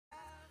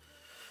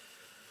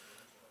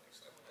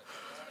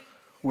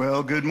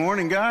Well, good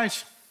morning,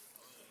 guys.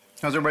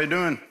 How's everybody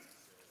doing?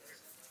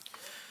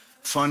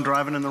 Fun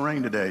driving in the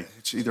rain today.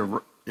 It's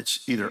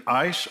either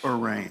ice or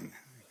rain.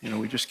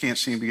 We just can't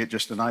seem to get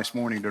just a nice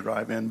morning to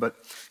drive in, but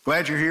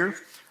glad you're here.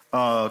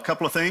 A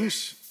couple of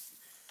things.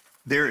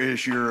 There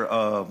is your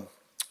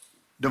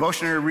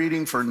devotionary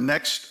reading for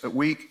next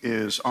week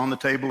is on the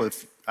table.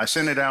 If I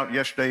sent it out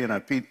yesterday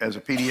as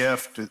a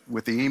PDF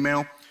with the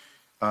email.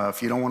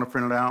 If you don't want to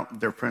print it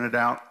out, they're printed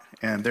out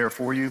and there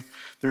for you.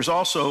 There's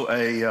also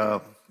a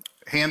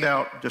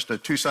handout, just a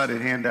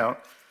two-sided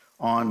handout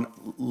on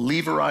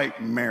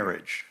Levirate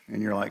marriage.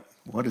 And you're like,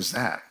 what is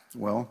that?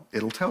 Well,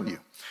 it'll tell you.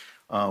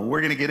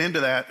 We're going to get into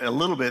that a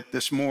little bit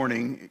this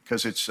morning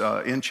because it's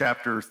in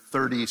chapter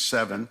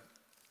 37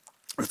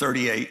 or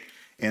 38.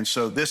 And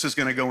so this is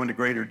going to go into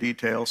greater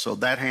detail. So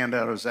that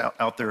handout is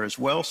out there as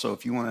well. So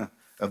if you want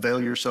to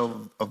avail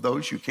yourself of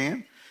those, you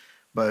can.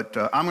 But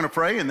I'm going to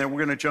pray, and then we're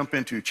going to jump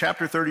into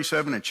chapter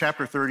 37 and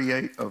chapter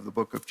 38 of the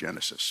book of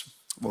Genesis.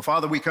 Well,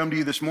 Father, we come to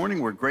you this morning.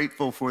 We're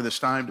grateful for this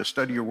time to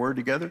study your word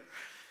together.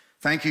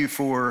 Thank you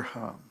for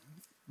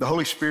the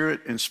Holy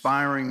Spirit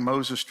inspiring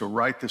Moses to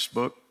write this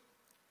book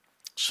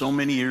so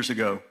many years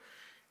ago,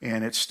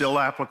 and it's still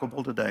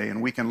applicable today,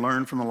 and we can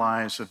learn from the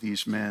lives of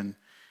these men.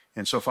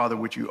 And so, Father,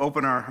 would you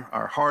open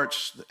our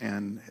hearts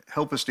and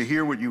help us to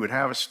hear what you would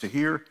have us to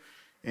hear?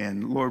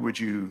 And Lord, would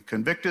you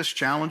convict us,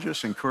 challenge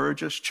us,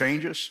 encourage us,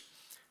 change us,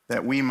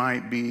 that we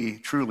might be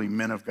truly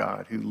men of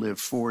God who live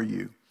for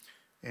you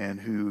and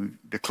who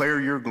declare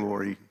your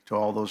glory to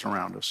all those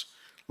around us.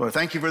 Lord,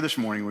 thank you for this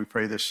morning. We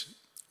pray this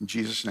in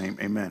Jesus' name,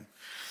 amen.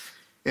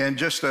 And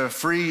just a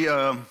free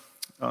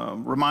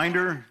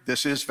reminder,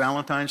 this is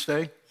Valentine's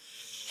Day,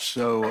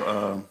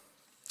 so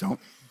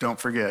don't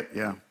forget,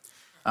 yeah.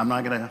 I'm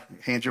not going to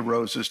hand you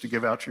roses to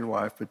give out to your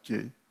wife, but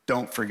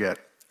don't forget,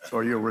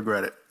 or you'll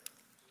regret it.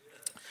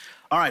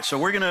 All right, so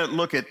we're going to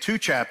look at two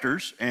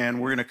chapters,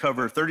 and we're going to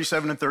cover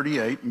 37 and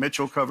 38.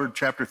 Mitchell covered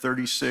chapter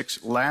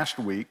 36 last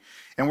week,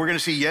 and we're going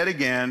to see yet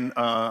again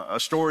a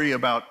story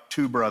about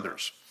two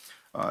brothers.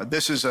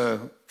 This is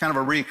a kind of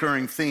a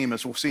recurring theme,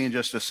 as we'll see in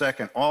just a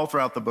second, all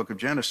throughout the book of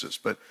Genesis.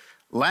 But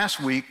last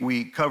week,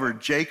 we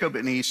covered Jacob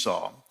and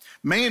Esau.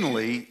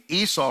 Mainly,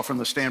 Esau from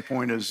the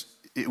standpoint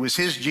it was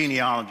his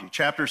genealogy.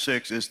 Chapter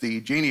 6 is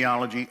the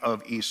genealogy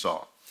of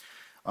Esau.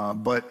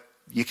 But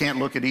you can't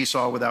look at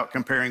Esau without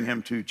comparing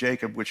him to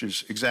Jacob, which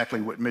is exactly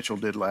what Mitchell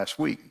did last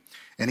week.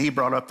 And he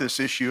brought up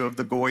this issue of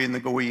the Goy and the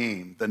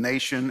Goyim, the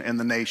nation and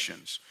the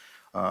nations.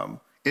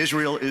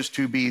 Israel is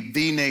to be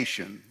the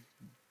nation,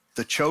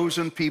 the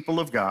chosen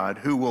people of God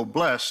who will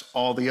bless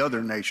all the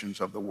other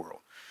nations of the world.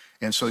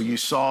 And so you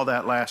saw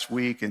that last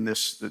week in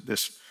this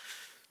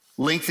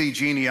lengthy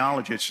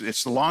genealogy.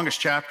 It's the longest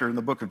chapter in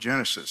the book of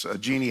Genesis, a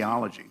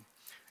genealogy.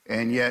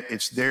 And yet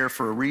it's there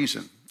for a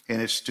reason.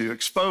 And it's to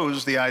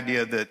expose the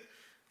idea that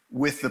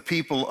with the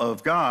people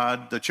of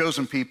God, the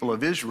chosen people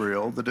of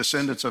Israel, the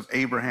descendants of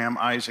Abraham,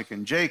 Isaac,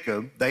 and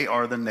Jacob, they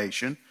are the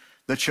nation,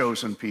 the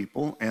chosen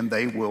people, and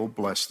they will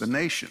bless the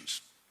nations.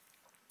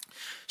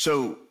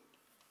 So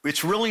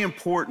it's really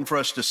important for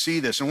us to see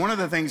this. And one of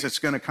the things that's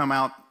going to come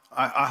out,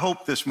 I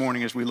hope this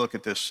morning as we look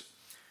at this,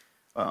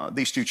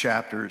 these two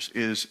chapters,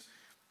 is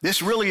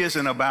this really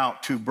isn't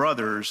about two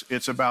brothers,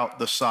 it's about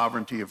the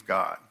sovereignty of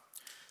God.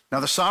 Now,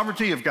 the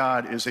sovereignty of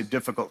God is a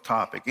difficult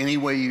topic, any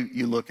way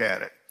you look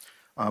at it.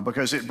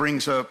 Because it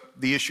brings up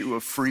the issue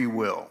of free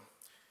will.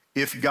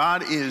 If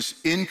God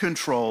is in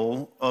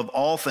control of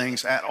all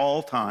things at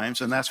all times,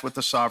 and that's what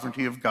the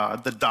sovereignty of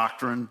God, the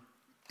doctrine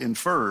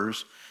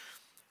infers,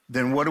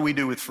 then what do we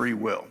do with free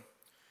will?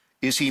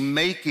 Is he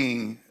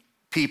making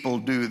people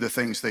do the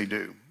things they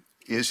do?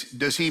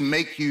 Does he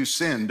make you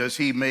sin? Does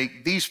he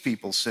make these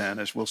people sin,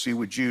 as we'll see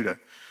with Judah?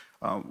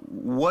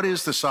 What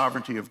is the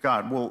sovereignty of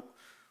God? Well,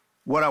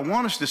 what I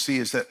want us to see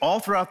is that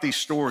all throughout these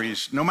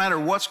stories, no matter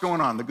what's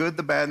going on, the good,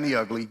 the bad, and the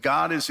ugly,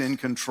 God is in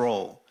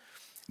control.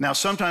 Now,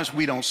 sometimes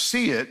we don't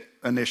see it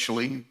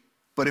initially,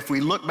 but if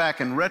we look back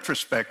in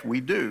retrospect,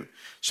 we do.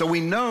 So we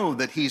know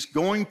that he's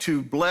going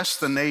to bless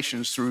the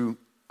nations through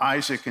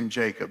Isaac and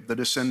Jacob, the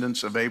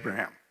descendants of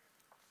Abraham,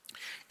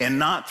 and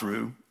not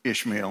through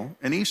Ishmael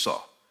and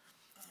Esau.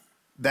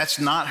 That's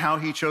not how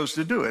he chose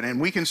to do it. And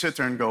we can sit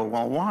there and go,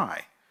 well,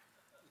 why?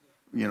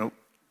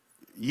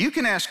 You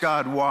can ask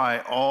God why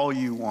all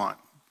you want,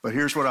 but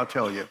here's what I'll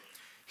tell you.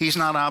 He's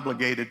not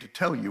obligated to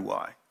tell you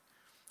why.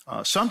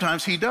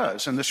 Sometimes he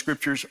does, and the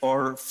scriptures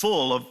are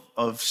full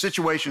of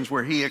situations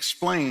where he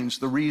explains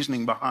the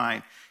reasoning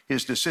behind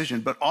his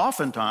decision. But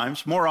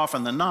oftentimes, more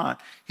often than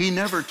not, he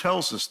never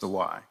tells us the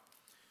why.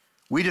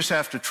 We just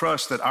have to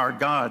trust that our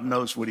God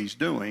knows what he's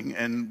doing,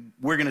 and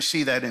we're going to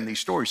see that in these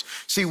stories.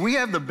 See, we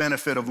have the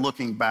benefit of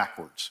looking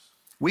backwards.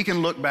 We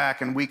can look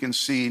back and we can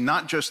see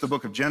not just the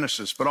book of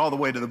Genesis, but all the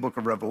way to the book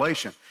of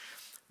Revelation.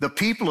 The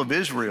people of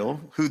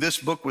Israel, who this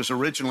book was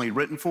originally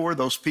written for,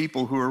 those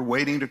people who are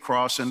waiting to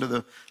cross into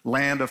the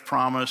land of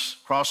promise,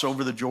 cross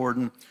over the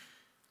Jordan,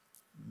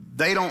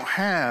 they don't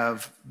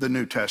have the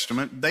New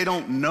Testament. They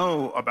don't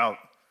know about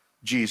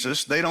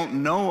Jesus. They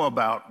don't know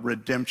about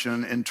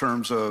redemption in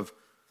terms of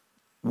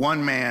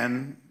one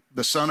man,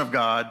 the Son of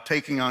God,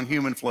 taking on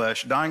human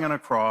flesh, dying on a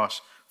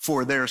cross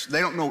for theirs. They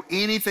don't know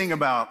anything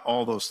about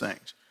all those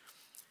things.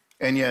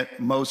 And yet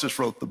Moses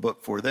wrote the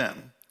book for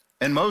them.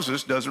 And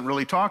Moses doesn't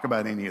really talk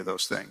about any of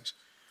those things.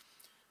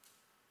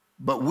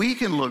 But we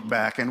can look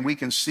back and we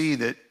can see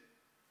that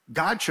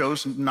God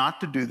chose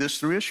not to do this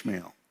through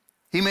Ishmael.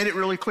 He made it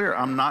really clear,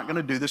 I'm not going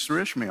to do this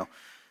through Ishmael.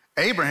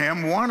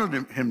 Abraham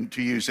wanted him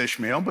to use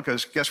Ishmael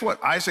because guess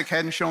what? Isaac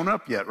hadn't shown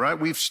up yet, right?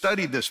 We've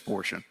studied this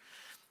portion.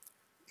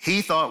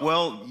 He thought,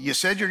 well, you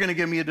said you're going to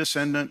give me a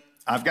descendant.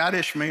 I've got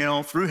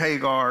Ishmael through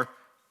Hagar.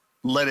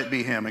 Let it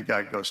be him. And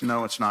God goes,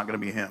 no, it's not going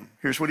to be him.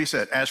 Here's what he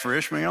said. As for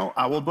Ishmael,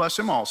 I will bless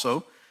him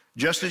also,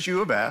 just as you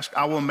have asked.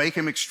 I will make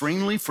him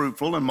extremely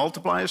fruitful and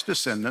multiply his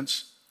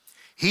descendants.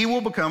 He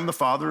will become the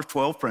father of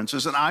 12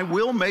 princes, and I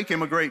will make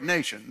him a great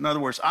nation. In other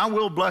words, I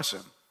will bless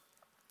him.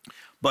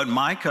 But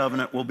my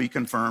covenant will be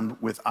confirmed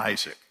with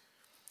Isaac.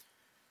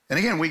 And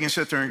again, we can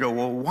sit there and go,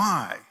 well,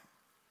 why?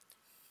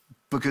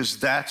 Because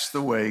that's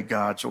the way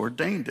God's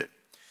ordained it.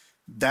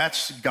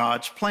 That's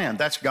God's plan.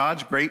 That's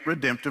God's great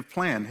redemptive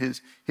plan.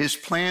 His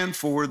plan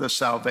for the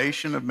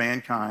salvation of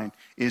mankind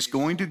is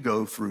going to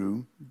go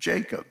through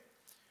Jacob,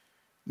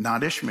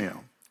 not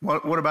Ishmael.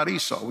 What about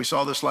Esau? We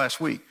saw this last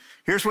week.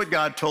 Here's what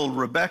God told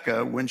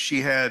Rebekah when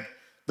she had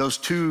those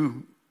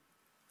two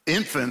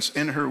infants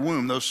in her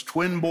womb, those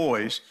twin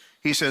boys.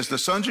 He says, the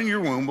sons in your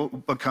womb will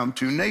become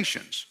two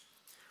nations.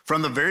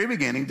 From the very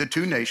beginning, the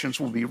two nations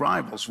will be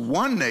rivals.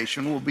 One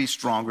nation will be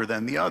stronger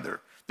than the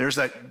other. There's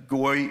that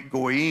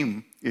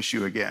goyim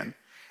issue again.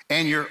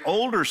 And your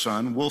older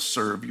son will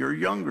serve your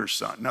younger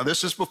son. Now,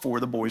 this is before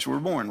the boys were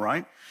born,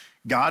 right?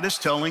 God is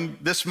telling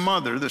this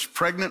mother, this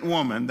pregnant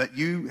woman, that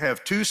you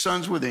have two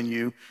sons within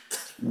you.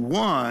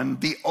 One,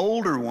 the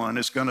older one,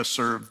 is going to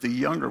serve the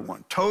younger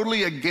one.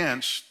 Totally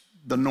against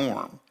the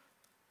norm,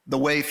 the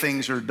way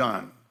things are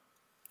done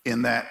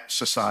in that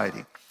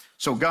society.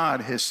 So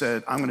God has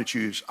said, I'm going to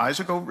choose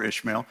Isaac over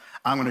Ishmael.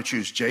 I'm going to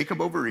choose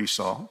Jacob over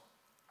Esau.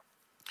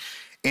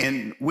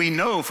 And we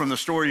know from the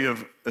story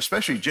of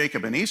especially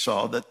Jacob and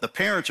Esau that the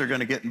parents are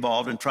going to get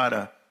involved and try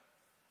to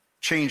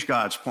change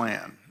God's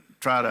plan,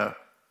 try to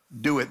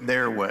do it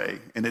their way,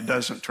 and it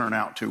doesn't turn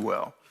out too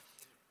well.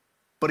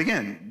 But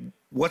again,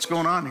 what's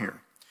going on here?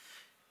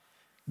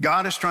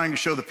 God is trying to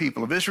show the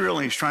people of Israel,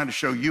 and he's trying to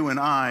show you and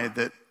I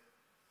that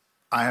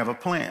I have a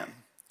plan,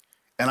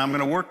 and I'm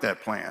going to work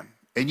that plan,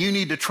 and you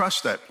need to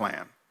trust that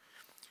plan.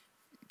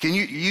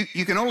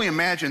 You can only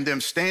imagine them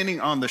standing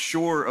on the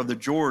shore of the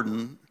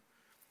Jordan.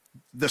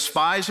 The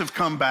spies have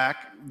come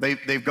back,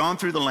 they've gone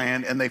through the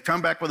land, and they've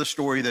come back with a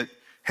story that,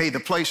 hey, the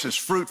place is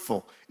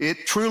fruitful.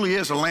 It truly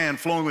is a land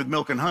flowing with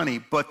milk and honey,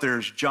 but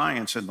there's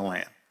giants in the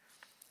land.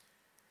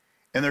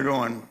 And they're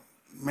going,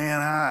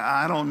 man,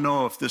 I don't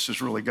know if this is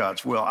really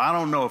God's will. I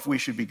don't know if we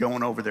should be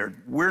going over there.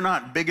 We're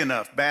not big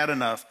enough, bad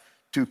enough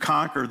to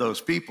conquer those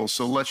people,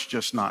 so let's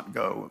just not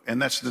go.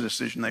 And that's the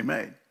decision they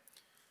made.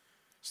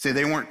 See,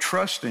 they weren't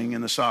trusting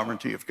in the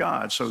sovereignty of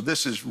God, so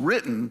this is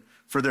written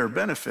for their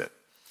benefit.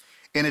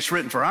 And it's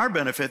written for our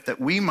benefit that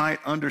we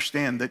might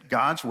understand that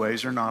God's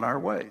ways are not our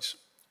ways.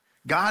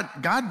 God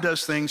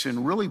does things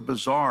in really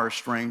bizarre,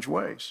 strange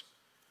ways.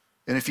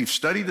 And if you've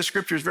studied the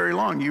scriptures very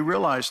long, you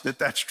realize that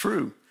that's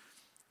true,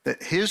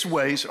 that his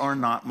ways are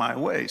not my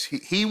ways.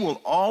 He will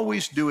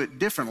always do it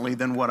differently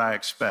than what I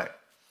expect.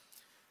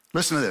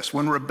 Listen to this.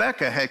 When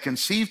Rebekah had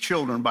conceived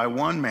children by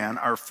one man,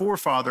 our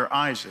forefather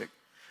Isaac,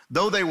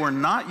 though they were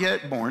not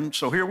yet born,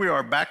 so here we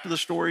are back to the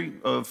story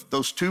of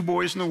those two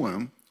boys in the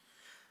womb,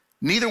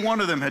 neither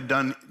one of them had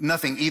done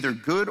nothing either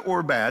good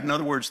or bad. In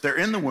other words, they're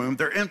in the womb,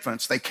 they're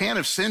infants. They can't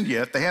have sinned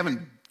yet. They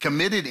haven't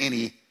committed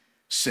any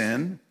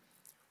sin.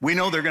 We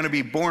know they're going to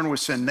be born with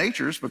sin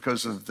natures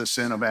because of the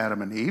sin of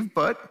Adam and Eve,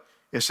 but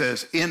it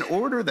says, in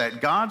order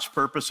that God's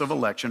purpose of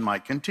election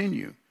might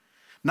continue,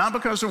 not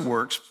because of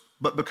works,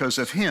 but because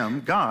of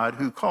him, God,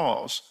 who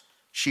calls.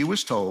 She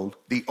was told,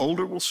 the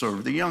older will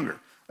serve the younger.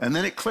 And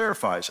then it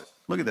clarifies it.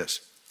 Look at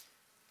this.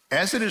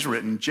 As it is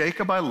written,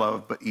 Jacob I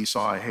loved, but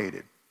Esau I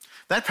hated.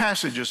 That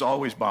passage has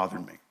always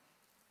bothered me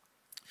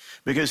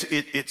because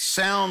it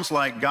sounds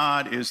like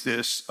God is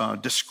this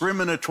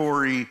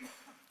discriminatory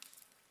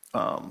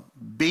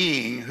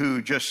being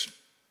who just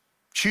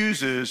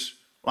chooses,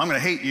 well, I'm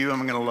going to hate you,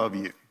 I'm going to love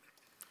you.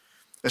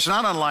 It's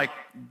not unlike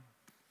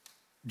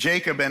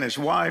Jacob and his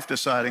wife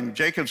deciding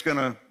Jacob's going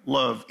to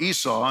love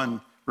Esau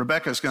and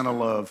Rebekah's going to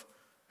love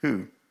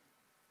who?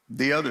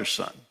 The other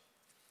son.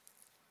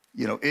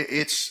 You know,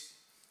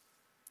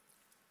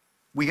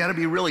 we got to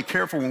be really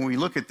careful when we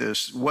look at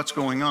this, what's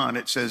going on.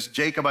 It says,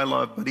 Jacob I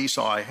loved, but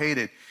Esau I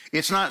hated.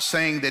 It's not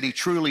saying that he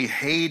truly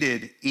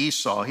hated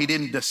Esau. He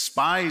didn't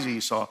despise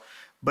Esau.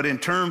 But in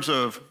terms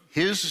of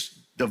his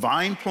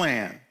divine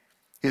plan,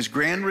 his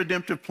grand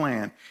redemptive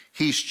plan,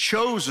 he's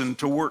chosen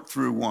to work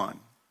through one.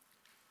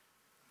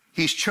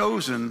 He's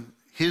chosen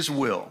his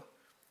will.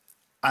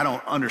 I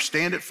don't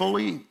understand it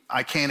fully.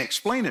 I can't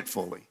explain it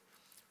fully.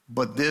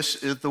 But this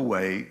is the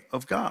way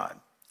of God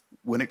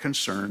when it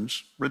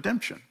concerns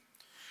redemption.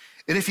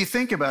 And if you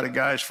think about it,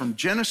 guys, from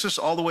Genesis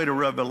all the way to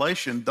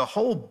Revelation, the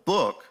whole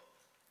book,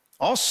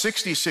 all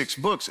 66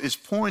 books, is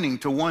pointing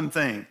to one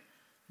thing: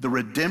 the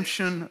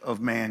redemption of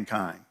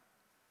mankind.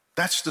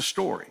 That's the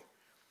story.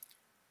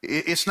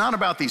 It's not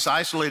about these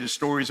isolated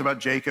stories about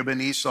Jacob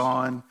and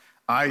Esau and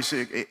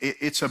Isaac.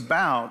 It's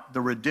about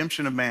the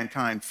redemption of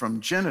mankind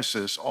from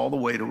Genesis all the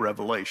way to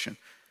Revelation.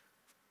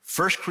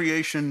 First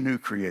creation, new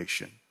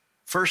creation.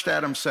 First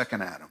Adam,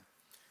 second Adam.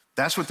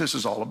 That's what this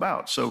is all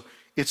about. So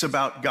it's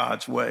about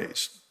God's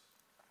ways.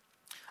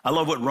 I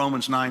love what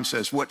Romans 9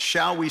 says. What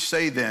shall we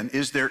say then?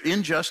 Is there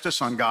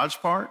injustice on God's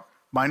part?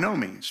 By no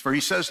means. For he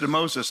says to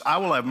Moses, I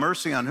will have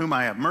mercy on whom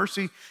I have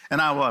mercy,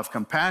 and I will have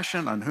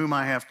compassion on whom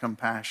I have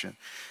compassion.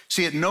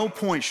 See, at no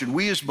point should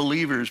we as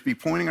believers be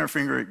pointing our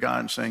finger at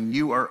God and saying,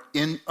 you are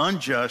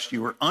unjust,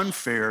 you are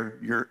unfair,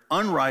 you're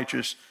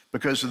unrighteous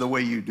because of the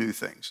way you do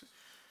things.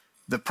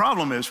 The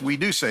problem is we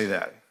do say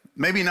that.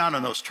 Maybe not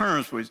in those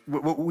terms.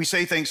 We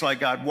say things like,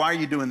 God, why are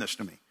you doing this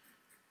to me?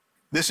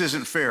 This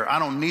isn't fair. I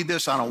don't need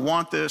this. I don't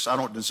want this. I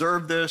don't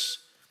deserve this.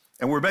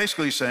 And we're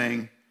basically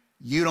saying,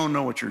 you don't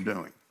know what you're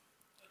doing.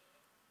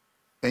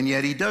 And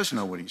yet he does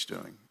know what he's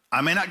doing.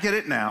 I may not get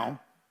it now,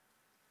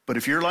 but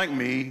if you're like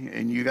me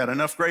and you got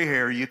enough gray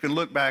hair, you can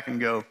look back and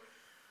go,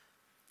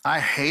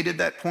 I hated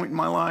that point in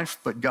my life,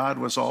 but God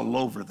was all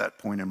over that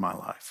point in my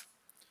life.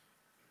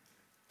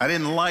 I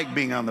didn't like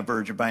being on the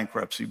verge of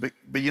bankruptcy, but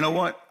you know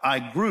what? I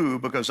grew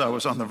because I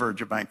was on the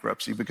verge of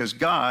bankruptcy, because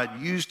God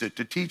used it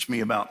to teach me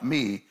about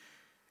me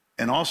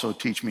and also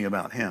teach me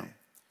about him.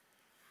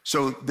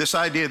 So this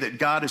idea that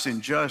God is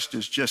unjust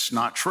is just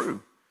not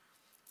true.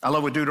 I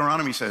love what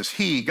Deuteronomy says.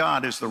 He,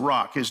 God, is the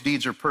rock. His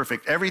deeds are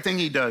perfect. Everything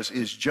he does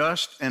is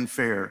just and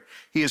fair.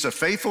 He is a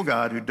faithful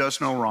God who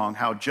does no wrong.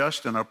 How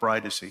just and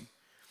upright is he?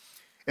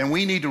 And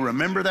we need to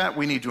remember that.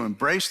 We need to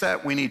embrace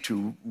that. We need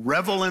to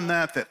revel in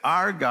that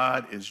our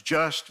God is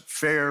just,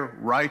 fair,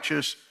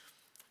 righteous,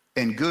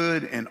 and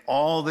good in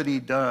all that he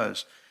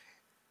does.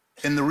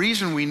 And the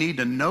reason we need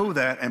to know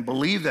that and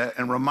believe that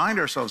and remind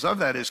ourselves of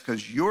that is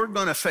because you're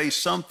going to face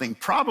something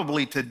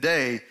probably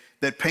today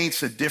that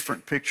paints a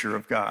different picture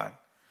of God.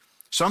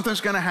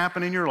 Something's going to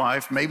happen in your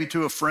life, maybe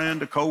to a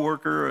friend, a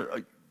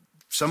coworker,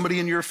 somebody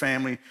in your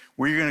family,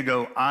 where you're going to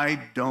go,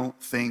 I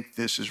don't think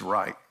this is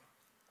right.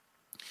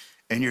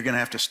 And you're going to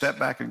have to step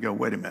back and go,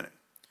 wait a minute.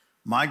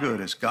 My God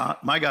is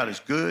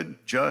good,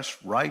 just,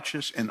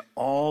 righteous in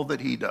all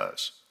that he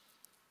does,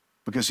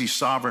 because he's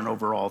sovereign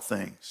over all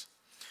things.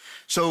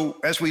 So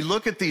as we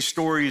look at these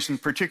stories,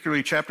 and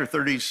particularly chapter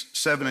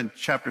 37 and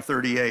chapter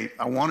 38,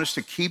 I want us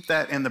to keep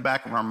that in the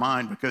back of our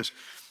mind, because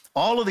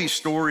all of these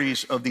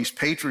stories of these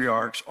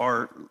patriarchs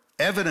are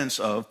evidence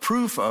of,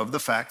 proof of the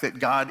fact that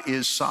God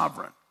is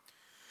sovereign.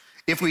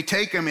 If we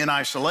take them in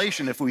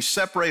isolation, if we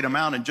separate them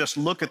out and just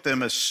look at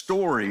them as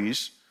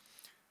stories,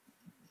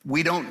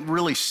 we don't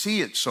really see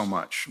it so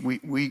much.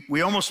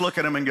 We almost look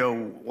at them and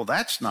go, well,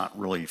 that's not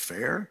really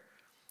fair.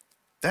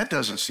 That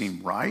doesn't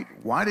seem right.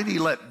 Why did he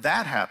let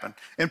that happen?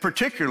 And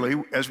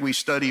particularly as we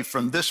study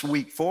from this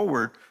week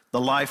forward,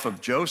 the life of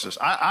Joseph.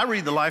 I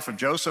read the life of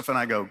Joseph and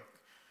I go,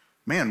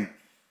 man,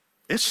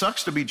 it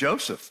sucks to be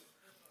Joseph.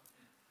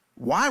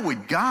 Why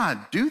would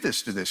God do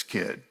this to this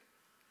kid?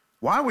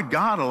 Why would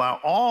God allow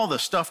all the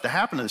stuff to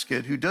happen to this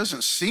kid who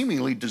doesn't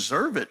seemingly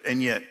deserve it?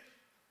 And yet,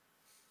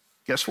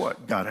 guess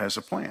what? God has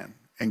a plan,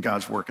 and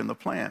God's working the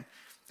plan.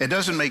 It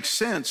doesn't make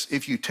sense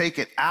if you take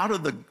it out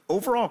of the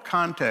overall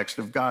context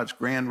of God's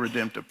grand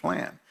redemptive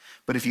plan.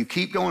 But if you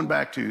keep going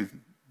back to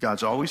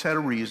God's always had a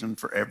reason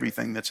for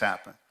everything that's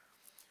happened,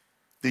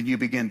 then you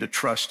begin to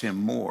trust him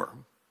more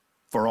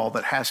for all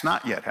that has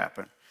not yet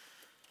happened.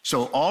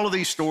 So all of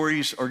these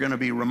stories are going to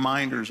be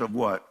reminders of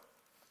what?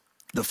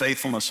 The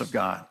faithfulness of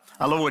God.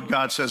 I love what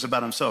God says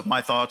about himself.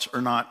 My thoughts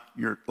are not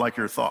like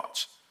your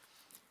thoughts.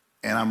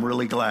 And I'm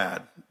really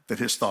glad that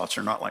his thoughts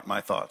are not like my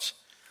thoughts.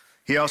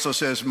 He also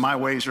says, my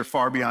ways are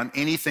far beyond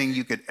anything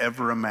you could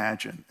ever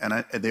imagine.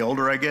 And the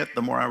older I get,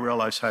 the more I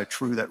realize how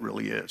true that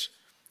really is.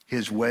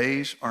 His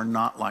ways are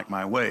not like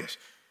my ways.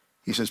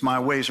 He says, my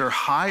ways are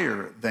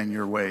higher than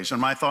your ways, and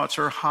my thoughts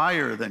are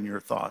higher than your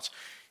thoughts.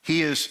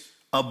 He is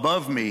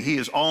above me. He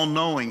is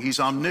all-knowing.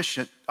 He's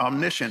omniscient.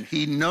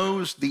 He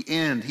knows the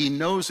end. He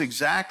knows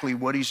exactly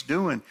what he's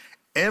doing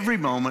every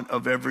moment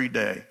of every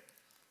day.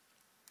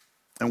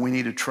 And we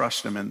need to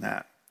trust him in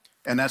that.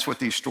 And that's what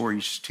these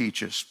stories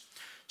teach us.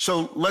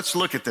 So let's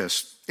look at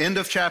this. End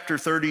of chapter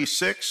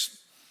 36,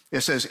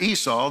 it says,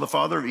 Esau, the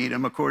father of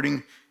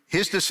Edom,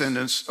 his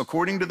descendants,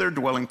 according to their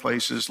dwelling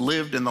places,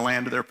 lived in the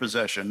land of their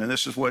possession. And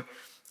this is what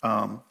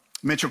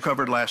Mitchell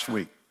covered last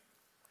week.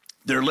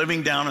 They're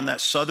living down in that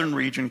southern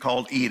region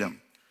called Edom,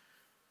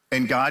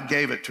 and God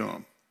gave it to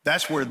them.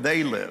 That's where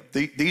they live.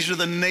 These are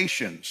the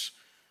nations.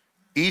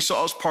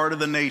 Esau's part of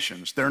the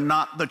nations. They're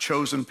not the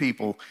chosen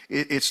people.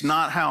 It's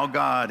not how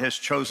God has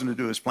chosen to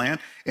do his plan,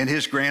 and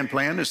his grand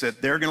plan is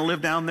that they're going to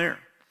live down there,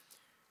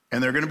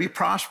 and they're going to be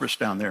prosperous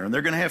down there, and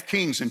they're going to have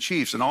kings and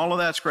chiefs, and all of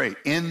that's great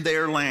in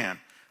their land.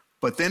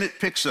 But then it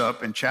picks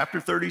up in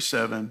chapter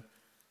 37,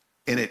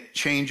 and it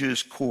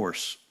changes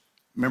course.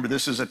 Remember,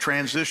 this is a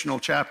transitional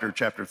chapter,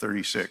 chapter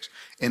 36,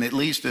 and it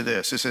leads to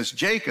this. It says,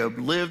 Jacob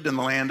lived in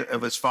the land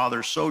of his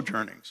father's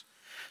sojournings.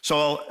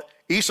 So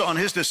Esau and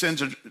his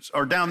descendants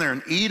are down there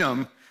in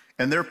Edom,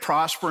 and they're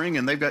prospering,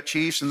 and they've got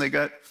chiefs, and they've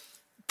got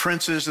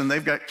princes, and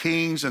they've got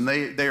kings, and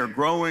they are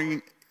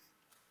growing.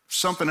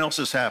 Something else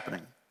is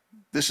happening.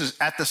 This is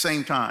at the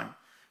same time.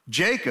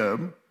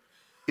 Jacob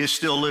is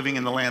still living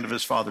in the land of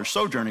his father's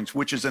sojournings,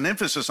 which is an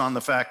emphasis on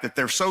the fact that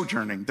they're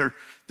sojourning.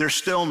 They're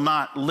still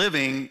not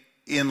living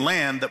in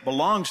land that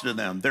belongs to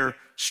them. They're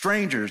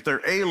strangers,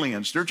 they're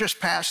aliens, they're just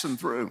passing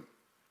through.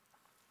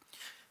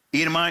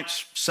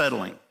 Edomites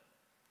settling,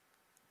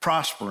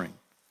 prospering,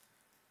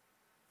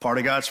 part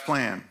of God's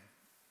plan.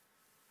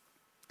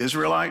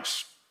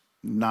 Israelites,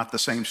 not the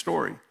same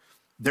story.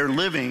 They're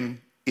living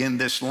in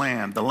this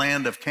land, the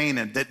land of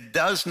Canaan, that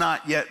does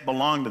not yet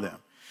belong to them.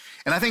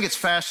 And I think it's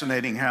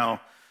fascinating how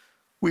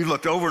we've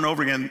looked over and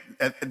over again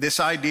at this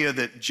idea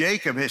that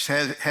Jacob has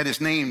had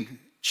his name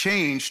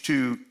changed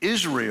to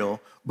Israel,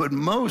 but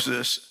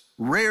Moses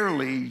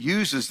rarely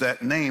uses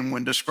that name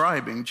when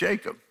describing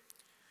Jacob.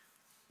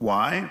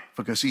 Why?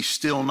 Because he's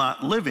still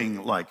not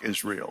living like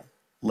Israel.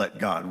 Let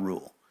God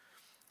rule.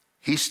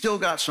 He's still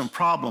got some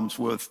problems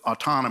with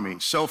autonomy,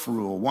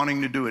 self-rule,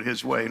 wanting to do it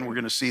his way, and we're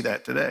going to see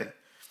that today.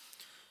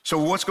 So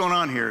what's going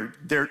on here?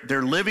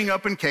 They're living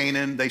up in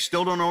Canaan. They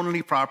still don't own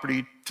any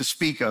property to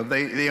speak of.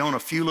 They own a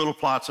few little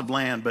plots of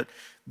land, but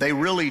they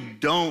really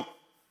don't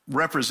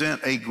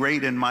represent a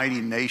great and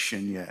mighty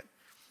nation yet.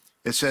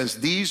 It says,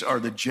 these are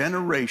the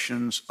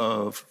generations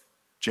of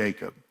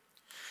Jacob.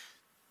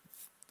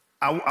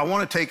 I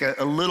want to take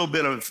a little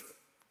bit of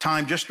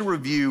time just to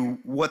review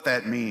what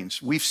that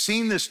means. We've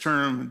seen this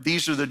term,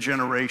 these are the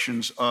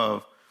generations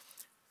of,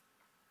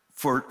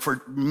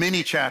 for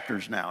many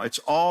chapters now. It's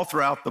all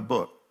throughout the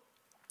book.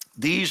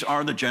 These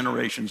are the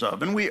generations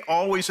of, and we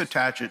always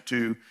attach it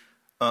to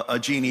a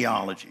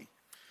genealogy.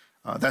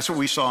 That's what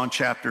we saw in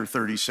chapter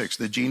 36,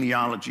 the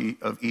genealogy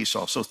of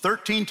Esau. So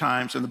 13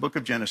 times in the book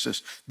of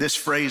Genesis, this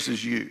phrase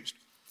is used.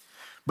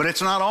 But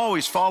it's not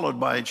always followed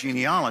by a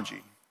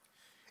genealogy.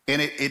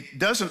 And it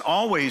doesn't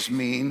always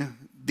mean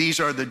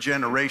these are the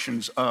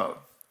generations of.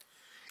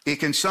 It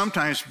can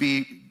sometimes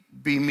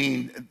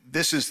mean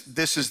this is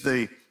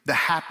the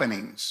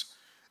happenings.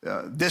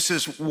 This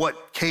is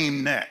what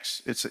came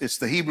next. It's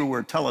the Hebrew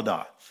word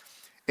teledah.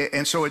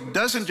 And so it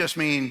doesn't just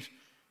mean,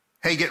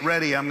 hey, get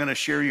ready, I'm going to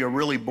share you a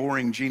really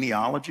boring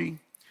genealogy.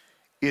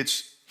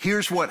 It's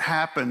here's what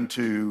happened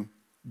to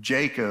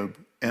Jacob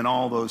and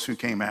all those who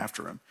came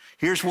after him.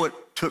 Here's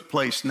what took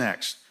place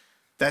next.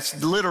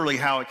 That's literally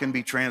how it can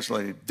be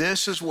translated.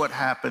 This is what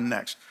happened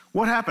next.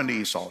 What happened to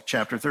Esau?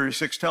 Chapter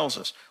 36 tells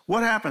us.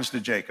 What happens to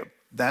Jacob?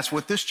 That's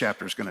what this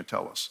chapter is going to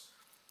tell us.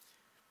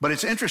 But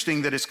it's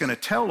interesting that it's going to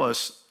tell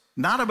us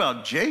not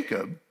about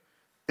Jacob,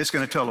 it's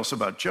going to tell us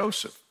about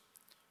Joseph.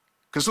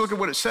 Because look at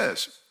what it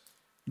says.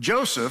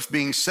 Joseph,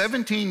 being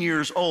 17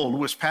 years old,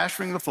 was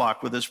pasturing the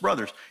flock with his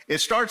brothers. It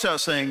starts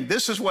out saying,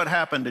 this is what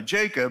happened to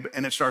Jacob,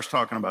 and it starts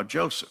talking about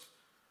Joseph.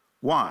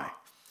 Why?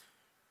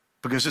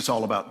 Because it's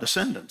all about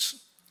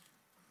descendants.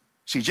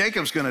 See,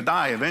 Jacob's going to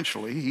die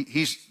eventually.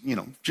 He's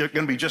going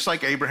to be just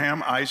like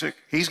Abraham, Isaac.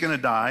 He's going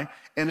to die,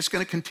 and it's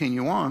going to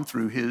continue on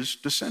through his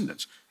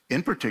descendants,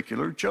 in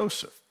particular,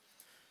 Joseph.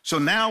 So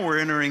now we're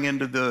entering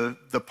into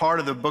the part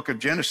of the book of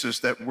Genesis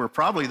that we're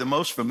probably the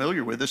most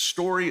familiar with, the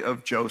story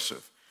of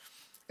Joseph.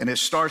 And it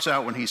starts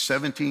out when he's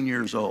 17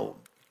 years old.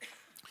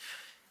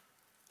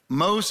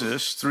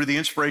 Moses, through the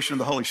inspiration of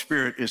the Holy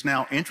Spirit, is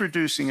now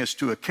introducing us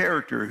to a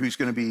character who's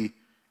going to be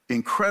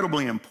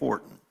incredibly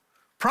important,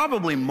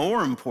 probably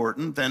more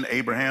important than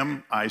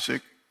Abraham,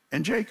 Isaac,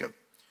 and Jacob,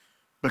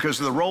 because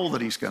of the role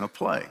that he's going to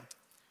play.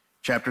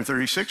 Chapter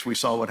 36, we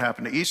saw what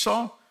happened to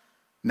Esau.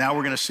 Now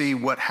we're going to see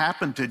what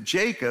happened to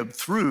Jacob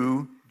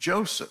through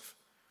Joseph.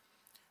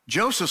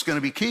 Joseph's going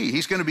to be key.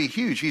 He's going to be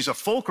huge. He's a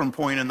fulcrum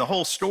point in the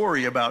whole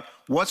story about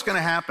what's going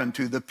to happen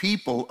to the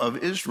people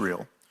of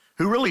Israel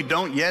who really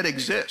don't yet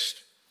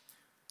exist.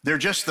 They're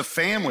just the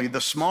family,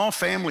 the small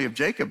family of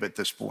Jacob at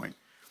this point.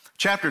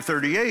 Chapter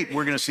 38,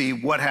 we're going to see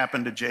what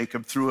happened to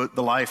Jacob through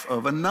the life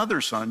of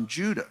another son,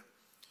 Judah.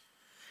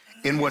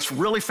 And what's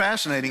really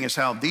fascinating is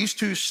how these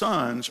two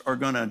sons are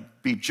going to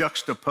be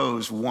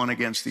juxtaposed one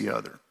against the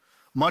other.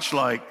 Much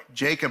like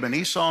Jacob and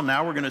Esau,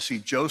 now we're going to see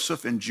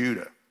Joseph and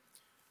Judah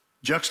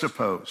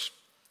juxtaposed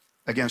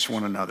against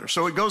one another.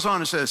 So it goes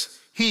on and says,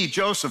 he,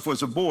 Joseph,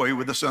 was a boy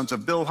with the sons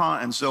of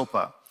Bilhah and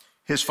Zilpah,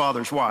 his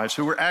father's wives,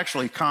 who were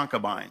actually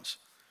concubines.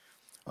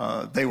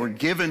 They were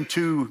given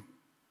to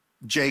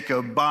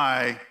Jacob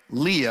by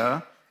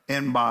Leah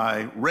and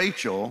by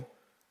Rachel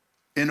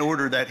in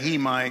order that he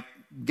might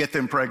get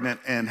them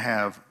pregnant and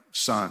have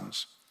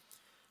sons.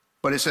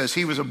 But it says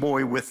he was a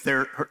boy with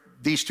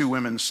these two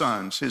women's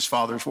sons, his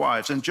father's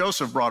wives. And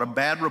Joseph brought a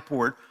bad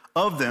report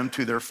of them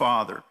to their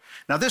father.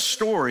 Now, this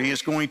story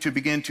is going to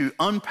begin to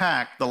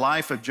unpack the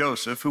life of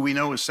Joseph, who we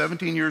know is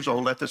 17 years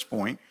old at this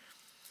point,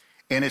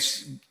 and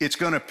it's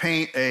going to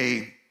paint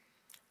a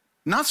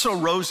not so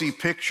rosy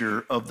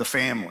picture of the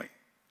family,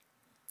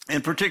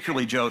 and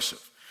particularly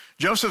Joseph.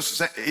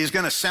 Joseph is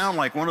going to sound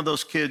like one of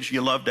those kids you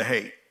love to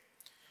hate.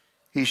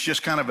 He's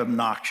just kind of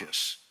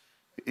obnoxious.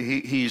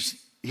 He's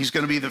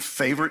going to be the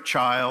favorite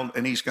child,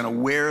 and he's going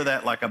to wear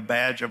that like a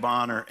badge of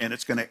honor, and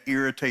it's going to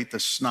irritate the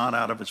snot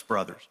out of his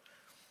brothers,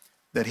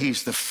 that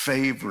he's the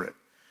favorite.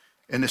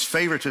 And this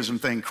favoritism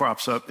thing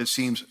crops up, it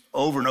seems,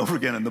 over and over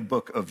again in the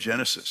book of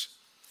Genesis.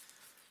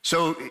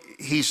 So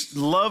he's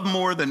loved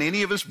more than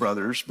any of his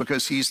brothers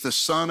because he's the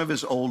son of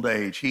his old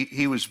age.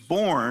 He was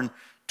born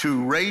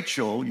to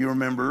Rachel, you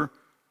remember,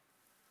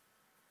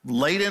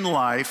 late in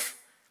life,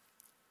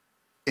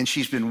 and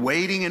she's been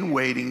waiting and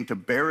waiting to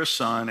bear a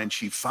son, and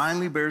she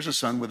finally bears a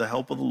son with the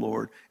help of the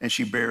Lord, and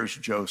she bears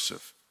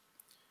Joseph.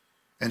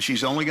 And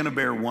she's only going to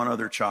bear one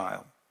other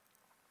child.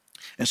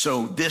 And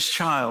so this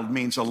child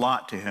means a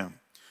lot to him.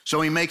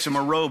 So he makes him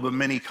a robe of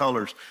many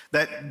colors.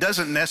 That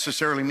doesn't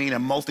necessarily mean a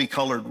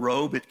multicolored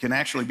robe. It can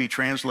actually be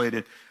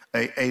translated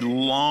a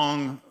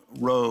long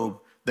robe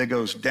that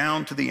goes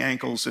down to the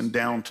ankles and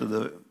down to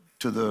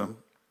the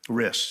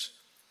wrists.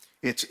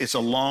 It's a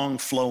long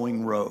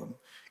flowing robe.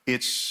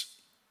 It's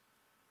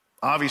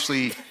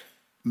obviously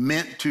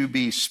meant to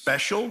be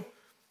special.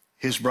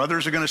 His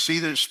brothers are going to see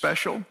that it's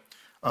special.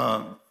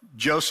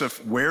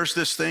 Joseph wears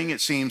this thing,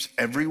 it seems,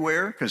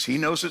 everywhere because he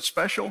knows it's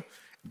special.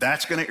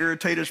 That's going to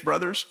irritate his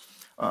brothers.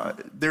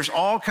 There's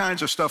all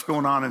kinds of stuff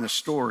going on in the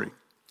story.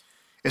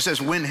 It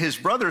says, when his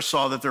brothers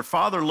saw that their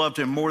father loved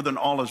him more than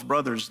all his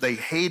brothers, they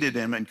hated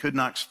him and could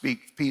not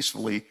speak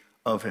peacefully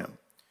of him.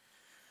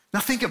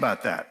 Now think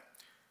about that.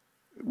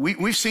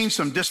 We've seen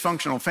some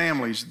dysfunctional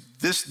families.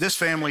 This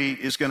family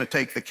is going to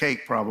take the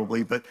cake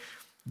probably, but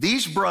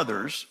these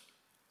brothers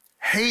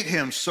hate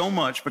him so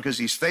much because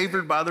he's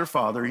favored by their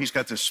father. He's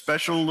got this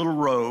special little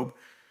robe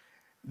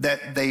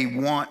that they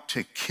want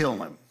to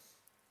kill him.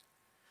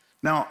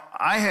 Now,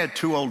 I had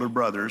two older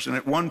brothers, and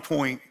at one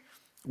point,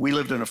 we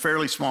lived in a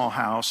fairly small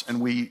house, and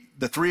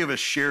the three of us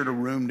shared a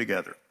room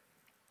together.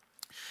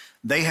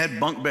 They had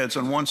bunk beds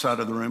on one side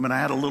of the room, and I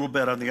had a little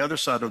bed on the other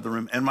side of the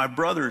room, and my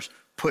brothers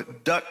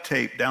put duct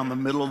tape down the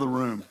middle of the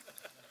room.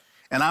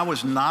 And I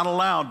was not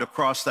allowed to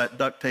cross that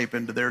duct tape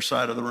into their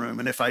side of the room,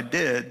 and if I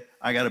did,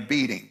 I got a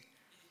beating.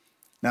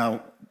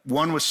 Now,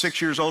 one was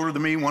 6 years older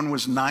than me, one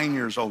was 9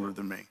 years older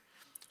than me.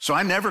 So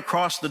I never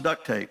crossed the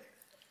duct tape.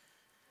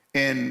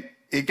 And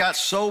it got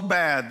so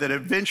bad that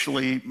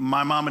eventually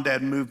my mom and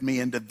dad moved me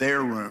into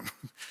their room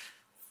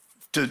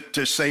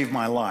to save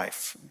my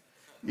life,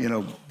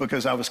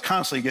 because I was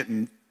constantly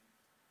getting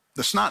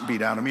the snot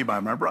beat out of me by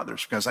my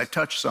brothers because I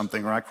touched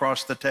something or I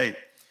crossed the tape.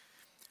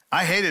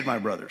 I hated my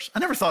brothers. I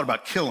never thought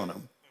about killing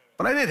them,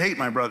 but I did hate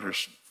my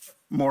brothers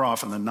more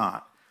often than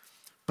not.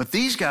 But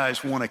these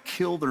guys want to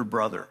kill their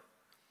brother.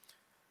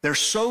 They're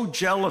so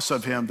jealous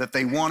of him that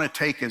they want to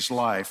take his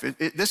life.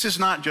 This is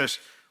not just,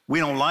 we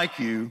don't like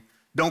you,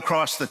 don't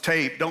cross the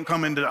tape, don't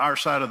come into our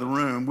side of the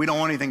room, we don't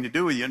want anything to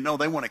do with you. No,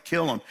 they want to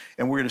kill him.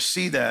 And we're going to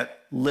see that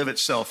live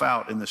itself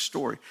out in this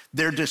story.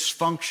 They're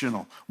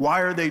dysfunctional.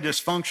 Why are they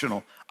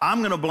dysfunctional? I'm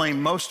going to blame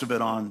most of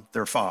it on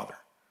their father.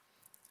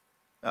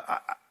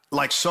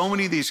 Like so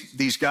many of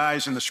these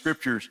guys in the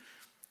scriptures,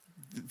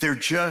 they're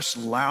just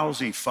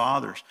lousy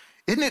fathers.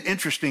 Isn't it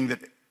interesting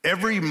that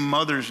every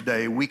Mother's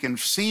Day, we can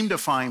seem to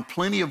find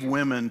plenty of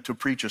women to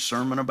preach a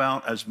sermon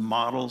about as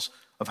models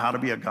of how to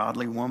be a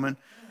godly woman?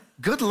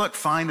 Good luck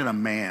finding a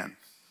man.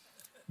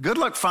 Good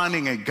luck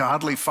finding a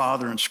godly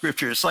father in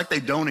Scripture. It's like they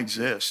don't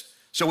exist.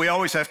 So we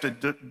always have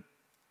to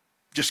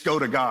just go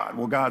to God.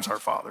 Well, God's our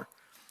father.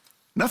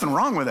 Nothing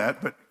wrong with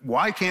that, but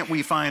why can't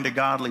we find a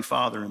godly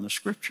father in the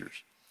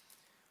Scriptures?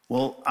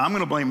 Well, I'm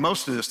going to blame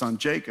most of this on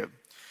Jacob.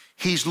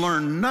 He's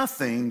learned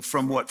nothing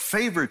from what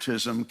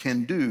favoritism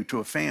can do to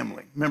a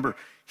family. Remember,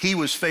 he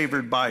was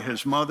favored by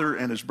his mother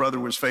and his brother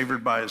was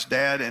favored by his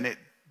dad, and it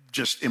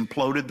just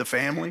imploded the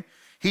family.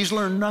 He's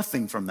learned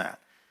nothing from that.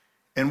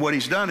 And what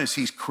he's done is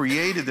he's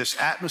created this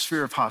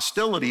atmosphere of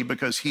hostility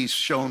because he's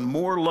shown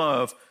more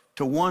love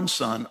to one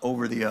son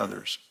over the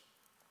others.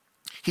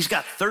 He's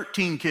got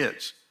 13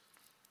 kids.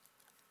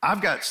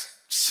 I've got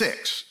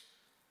 6.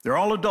 They're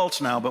all adults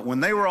now, but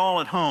when they were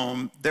all at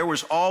home, there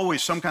was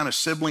always some kind of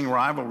sibling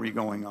rivalry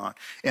going on.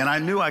 And I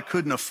knew I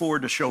couldn't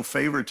afford to show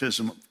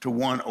favoritism to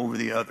one over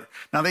the other.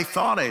 Now, they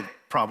thought I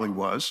probably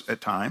was at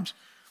times,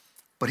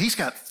 but he's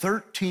got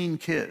 13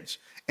 kids.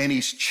 And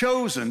he's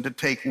chosen to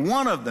take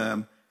one of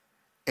them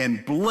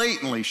and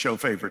blatantly show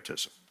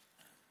favoritism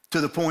to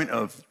the point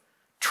of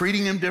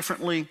treating him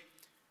differently,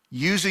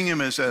 using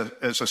him as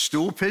a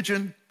stool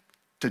pigeon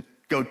to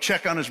go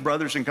check on his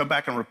brothers and come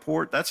back and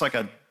report. That's like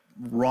a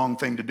wrong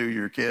thing to do to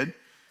your kid.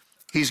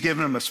 He's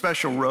given him a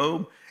special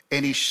robe,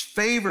 and he's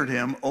favored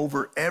him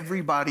over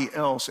everybody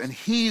else. And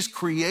he's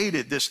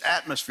created this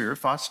atmosphere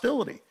of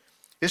hostility.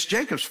 It's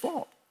Jacob's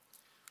fault.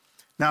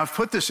 Now, I've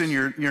put this in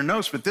your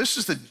notes, but this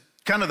is the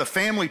kind of the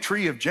family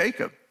tree of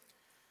Jacob,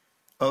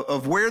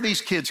 of where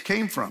these kids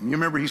came from. You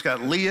remember he's got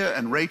Leah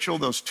and Rachel,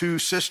 those two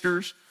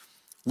sisters.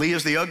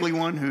 Leah's the ugly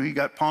one who he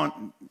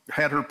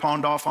had her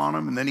pawned off on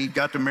him, and then he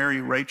got to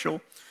marry Rachel,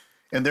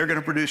 and they're going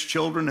to produce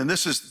children. And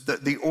this is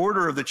the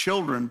order of the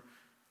children,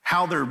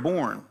 how they're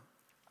born.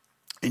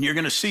 And you're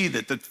going to see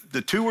that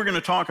the two we're going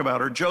to talk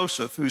about are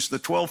Joseph, who's the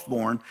 12th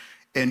born,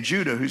 and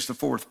Judah, who's the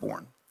 4th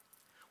born.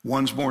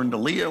 One's born to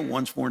Leah,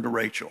 one's born to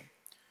Rachel.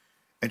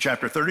 And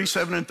chapter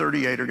 37 and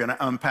 38 are going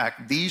to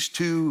unpack these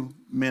two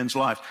men's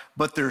lives.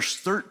 But there's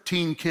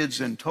 13 kids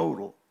in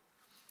total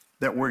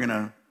that we're going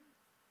to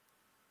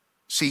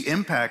see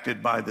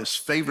impacted by this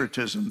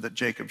favoritism that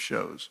Jacob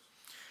shows.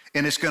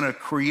 And it's going to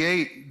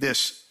create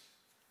this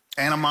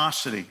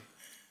animosity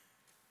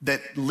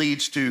that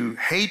leads to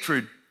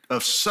hatred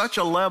of such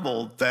a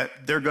level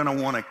that they're going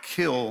to want to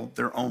kill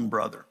their own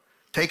brother,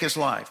 take his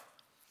life,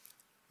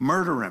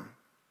 murder him.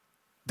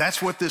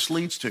 That's what this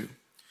leads to.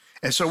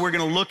 And so we're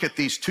going to look at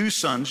these two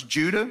sons,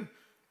 Judah,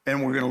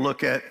 and we're going to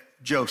look at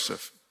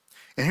Joseph.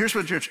 And here's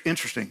what's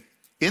interesting.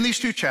 In these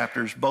two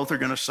chapters, both are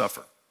going to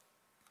suffer.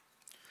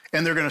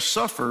 And they're going to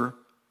suffer,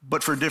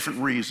 but for different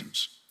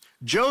reasons.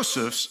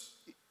 Joseph's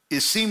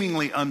is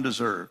seemingly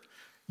undeserved.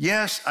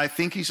 Yes, I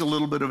think he's a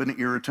little bit of an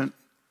irritant.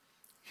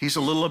 He's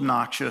a little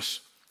obnoxious,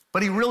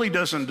 but he really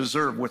doesn't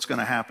deserve what's going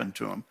to happen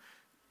to him.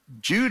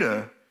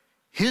 Judah,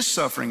 his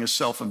suffering is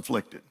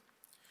self-inflicted.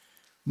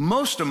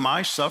 Most of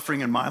my suffering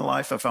in my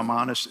life, if I'm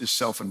honest, is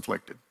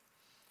self-inflicted.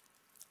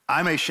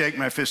 I may shake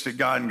my fist at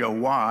God and go,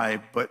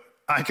 why? But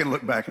I can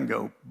look back and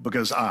go,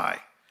 because I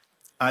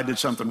did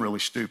something really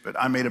stupid.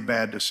 I made a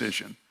bad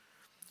decision.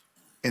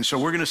 And so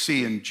we're going to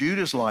see in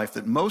Judah's life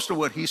that most of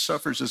what he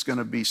suffers is going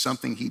to be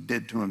something he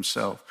did to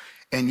himself.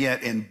 And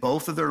yet in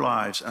both of their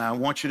lives, and I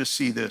want you to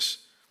see this,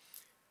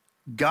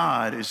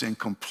 God is in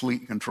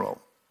complete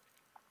control.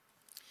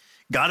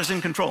 God is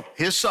in control.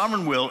 His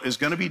sovereign will is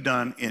going to be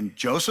done in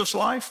Joseph's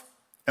life,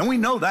 and we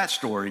know that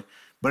story,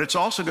 but it's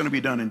also going to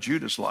be done in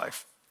Judah's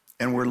life.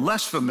 And we're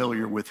less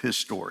familiar with his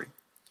story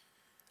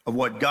of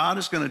what God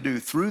is going to do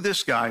through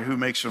this guy who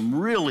makes some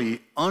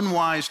really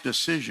unwise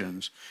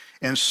decisions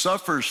and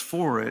suffers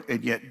for it,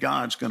 and yet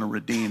God's going to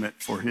redeem it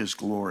for his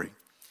glory.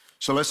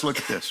 So let's look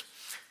at this.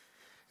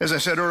 As I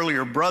said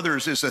earlier,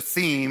 brothers is a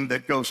theme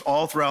that goes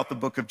all throughout the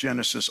book of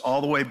Genesis, all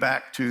the way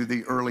back to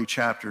the early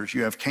chapters.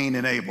 You have Cain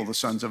and Abel, the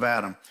sons of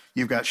Adam.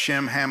 You've got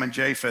Shem, Ham, and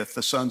Japheth,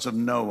 the sons of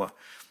Noah.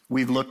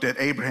 We've looked at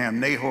Abraham,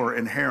 Nahor,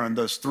 and Haran,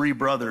 those three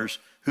brothers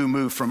who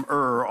moved from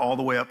Ur all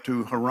the way up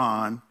to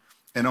Haran,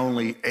 and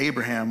only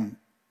Abraham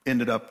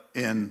ended up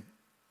in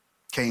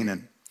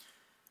Canaan.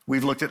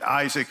 We've looked at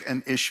Isaac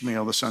and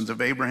Ishmael, the sons of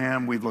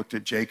Abraham. We've looked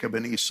at Jacob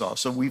and Esau.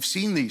 So we've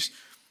seen these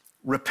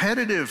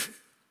repetitive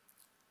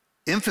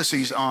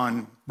emphases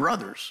on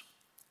brothers.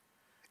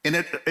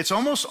 And it's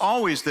almost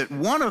always that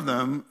one of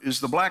them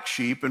is the black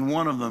sheep and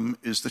one of them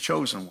is the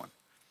chosen one.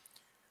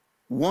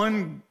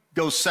 One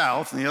goes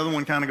south and the other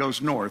one kind of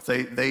goes north.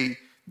 They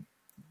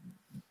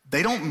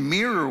don't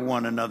mirror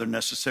one another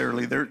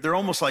necessarily. They're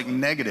almost like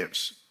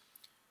negatives.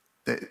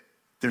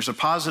 There's a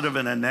positive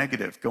and a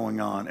negative going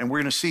on. And we're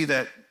going to see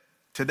that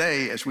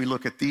today as we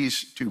look at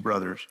these two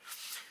brothers.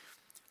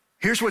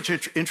 Here's what's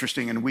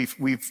interesting, and we've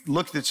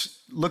looked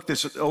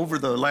this over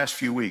the last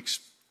few weeks.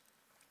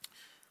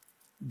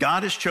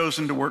 God has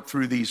chosen to work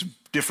through these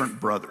different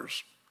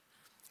brothers,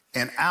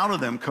 and out of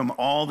them come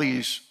all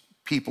these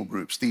people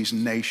groups, these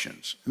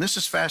nations. And this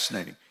is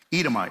fascinating.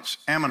 Edomites,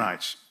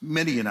 Ammonites,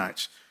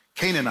 Midianites,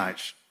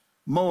 Canaanites,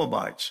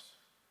 Moabites,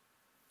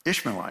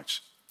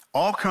 Ishmaelites,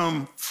 all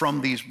come from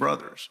these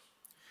brothers.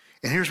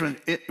 And here's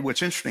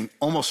what's interesting.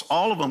 Almost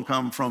all of them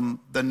come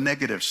from the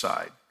negative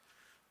side.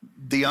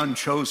 The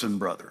unchosen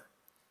brother,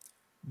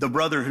 the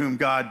brother whom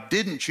God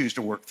didn't choose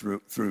to work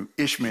through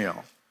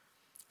Ishmael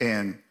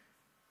and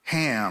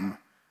Ham,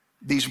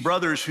 these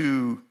brothers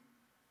who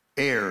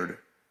erred,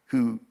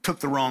 who took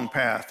the wrong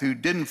path, who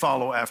didn't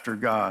follow after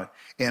God.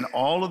 And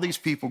all of these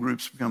people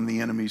groups become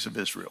the enemies of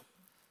Israel.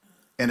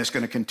 And it's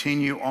going to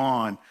continue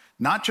on,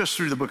 not just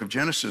through the book of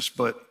Genesis,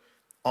 but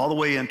all the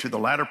way into the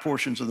latter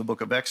portions of the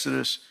book of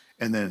Exodus,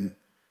 and then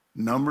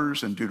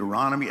Numbers and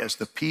Deuteronomy as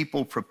the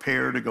people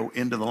prepare to go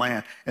into the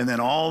land, and then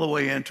all the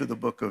way into the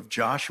book of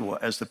Joshua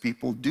as the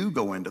people do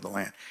go into the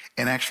land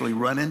and actually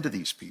run into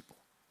these people.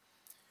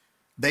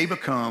 They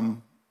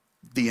become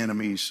the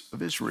enemies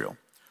of Israel.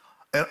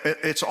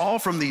 It's all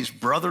from these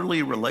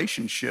brotherly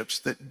relationships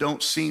that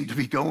don't seem to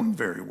be going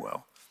very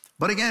well.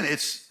 But again,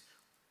 it's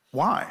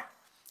why?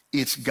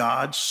 It's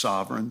God's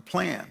sovereign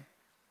plan.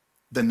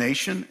 The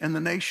nation and the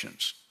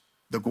nations,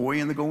 the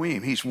Goy and the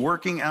Goyim. He's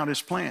working out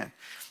his plan.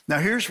 Now,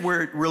 here's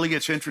where it really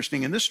gets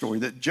interesting in this story,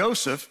 that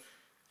Joseph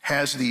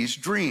has these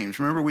dreams.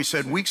 Remember, we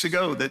said weeks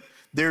ago that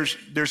there's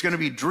going to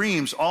be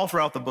dreams all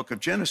throughout the book of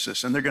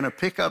Genesis, and they're going to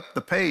pick up the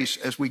pace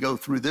as we go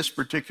through this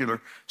particular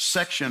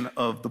section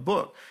of the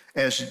book.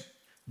 As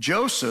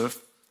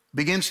Joseph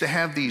begins to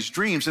have these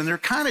dreams, and they're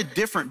kind of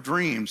different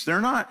dreams.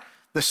 They're not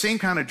the same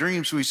kind of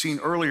dreams we've seen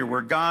earlier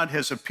where God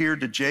has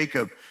appeared to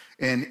Jacob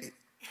and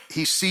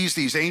he sees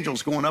these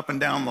angels going up and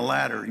down the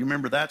ladder. You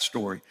remember that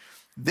story?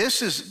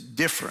 This is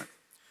different.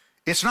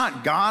 It's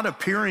not God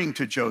appearing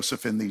to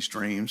Joseph in these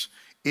dreams.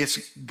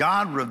 It's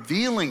God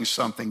revealing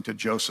something to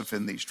Joseph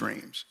in these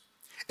dreams.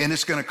 And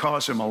it's going to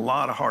cause him a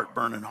lot of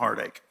heartburn and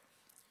heartache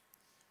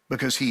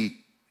because he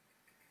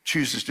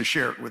chooses to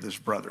share it with his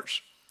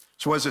brothers.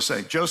 So what does it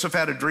say? Joseph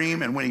had a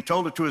dream, and when he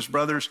told it to his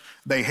brothers,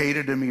 they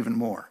hated him even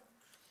more.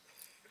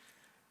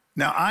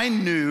 Now, I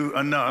knew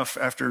enough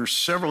after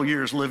several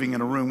years living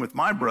in a room with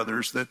my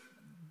brothers that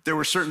there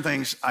were certain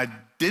things I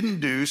didn't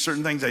do,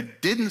 certain things I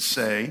didn't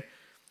say,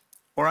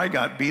 or I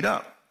got beat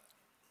up.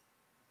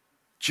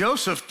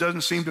 Joseph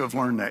doesn't seem to have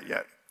learned that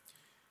yet.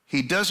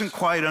 He doesn't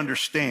quite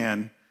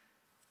understand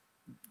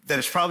that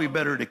it's probably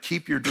better to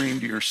keep your dream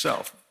to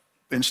yourself.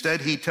 Instead,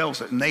 he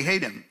tells it, and they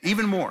hate him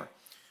even more.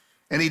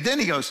 And then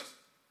he goes,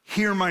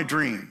 hear my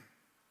dream.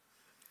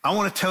 I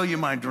want to tell you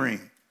my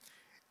dream.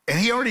 And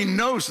he already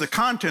knows the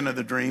content of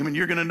the dream, and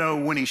you're going to know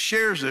when he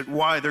shares it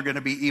why they're going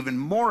to be even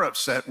more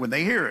upset when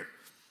they hear it.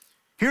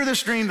 Hear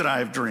this dream that I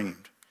have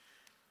dreamed.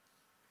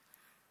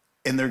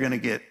 And they're going to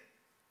get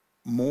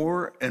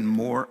more and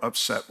more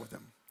upset with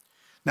him.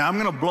 Now, I'm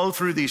going to blow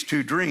through these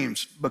two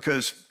dreams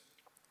because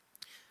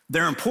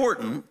they're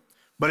important,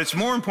 but it's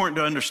more important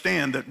to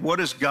understand that what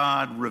is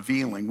God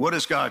revealing? What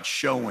is God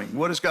showing?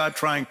 What is God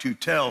trying to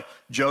tell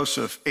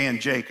Joseph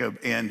and Jacob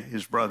and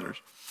his brothers?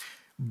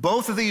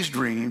 Both of these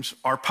dreams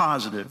are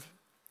positive,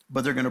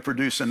 but they're going to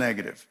produce a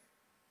negative.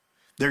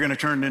 They're going to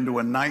turn into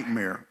a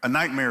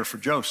nightmare for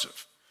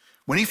Joseph.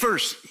 When he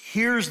first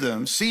hears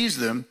them, sees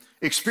them,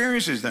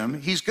 experiences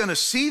them, he's going to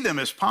see them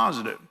as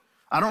positive.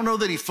 I don't know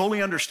that he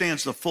fully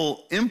understands the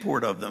full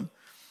import of them,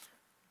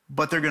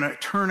 but they're going to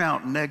turn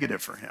out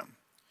negative for him.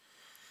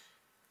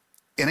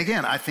 And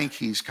again, I think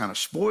he's kind of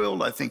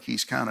spoiled. I think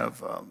he's kind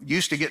of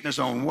used to getting his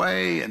own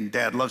way, and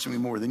Dad loves me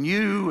more than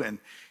you, and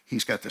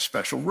he's got this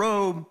special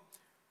robe.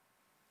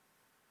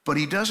 But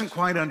he doesn't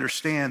quite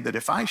understand that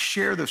if I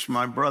share this with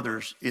my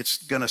brothers, it's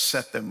going to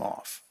set them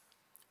off.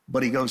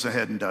 But he goes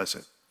ahead and does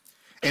it.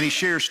 And he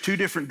shares two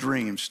different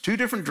dreams that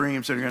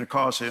are going to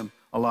cause him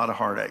a lot of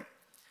heartache.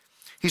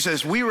 He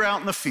says, we were out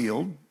in the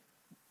field,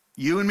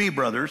 you and me,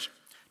 brothers,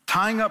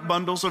 tying up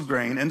bundles of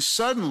grain, and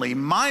suddenly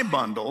my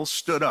bundles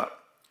stood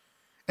up,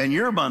 and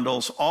your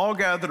bundles all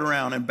gathered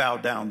around and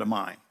bowed down to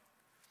mine.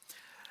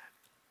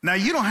 Now,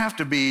 you don't have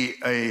to be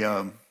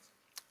a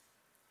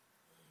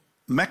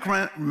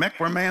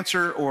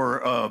necromancer or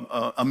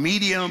a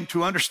medium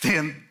to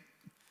understand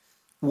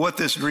what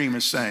this dream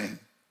is saying.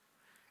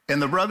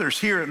 And the brothers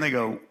hear it and they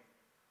go,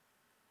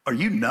 are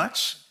you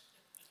nuts?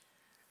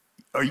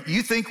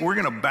 You think we're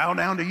going to bow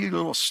down to you,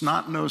 little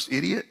snot-nosed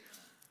idiot?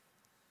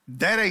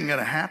 That ain't going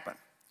to happen.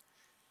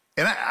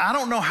 And I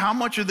don't know how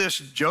much of this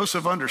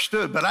Joseph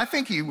understood, but I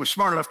think he was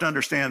smart enough to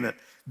understand that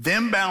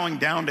them bowing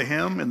down to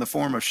him in the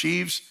form of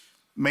sheaves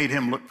made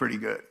him look pretty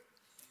good.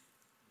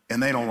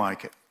 And they don't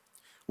like it.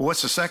 Well,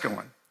 what's the second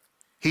one?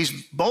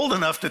 He's bold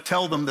enough to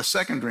tell them the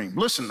second dream.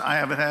 Listen, I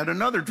haven't had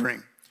another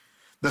dream.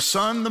 The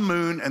sun, the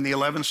moon, and the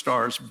 11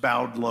 stars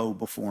bowed low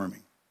before me.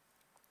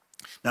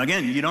 Now,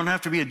 again, you don't have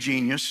to be a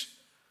genius,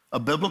 a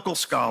biblical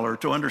scholar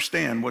to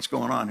understand what's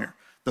going on here.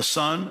 The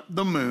sun,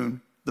 the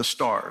moon, the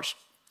stars.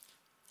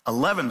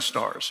 11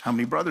 stars. How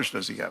many brothers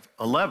does he have?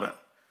 11.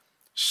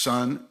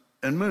 Sun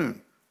and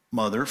moon.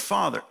 Mother,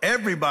 father.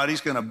 Everybody's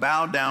going to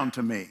bow down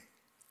to me,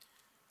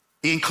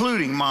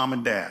 including mom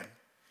and dad.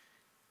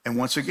 And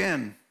once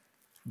again,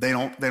 they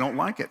don't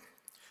like it.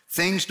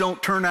 Things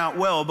don't turn out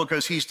well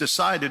because he's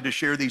decided to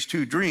share these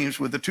two dreams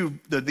with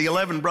the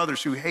 11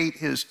 brothers who hate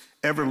his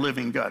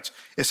ever-living guts.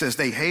 It says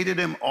they hated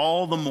him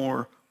all the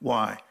more.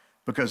 Why?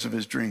 Because of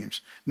his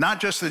dreams.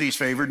 Not just that he's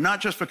favored,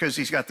 not just because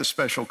he's got the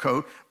special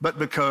coat, but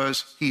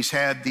because he's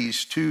had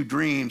these two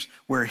dreams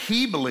where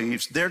he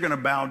believes they're going to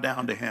bow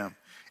down to him.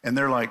 And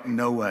they're like,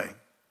 no way.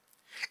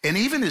 And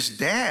even his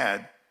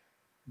dad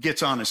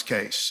gets on his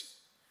case.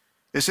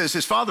 It says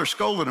his father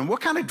scolded him.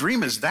 What kind of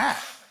dream is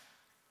that?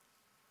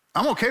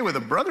 I'm okay with the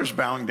brothers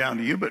bowing down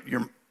to you, but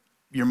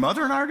your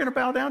mother and I are going to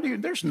bow down to you?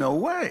 There's no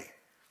way.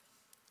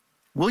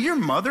 Will your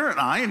mother and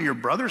I and your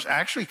brothers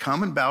actually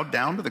come and bow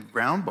down to the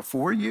ground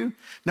before you?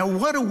 Now,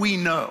 what do we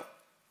know?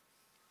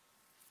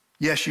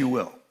 Yes, you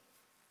will,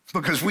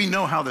 because we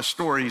know how the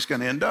story is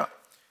going to end up.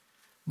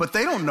 But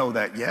they don't know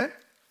that yet.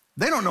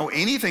 They don't know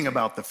anything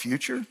about the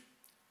future.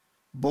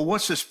 But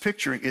what's this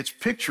picturing? It's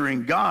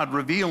picturing God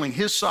revealing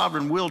his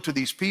sovereign will to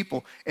these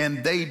people,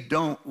 and they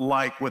don't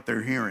like what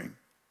they're hearing.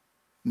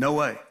 No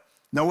way.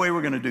 No way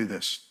we're going to do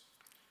this.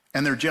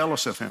 And they're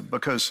jealous of him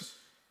because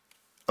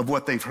of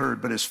what they've heard.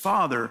 But his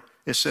father,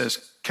 it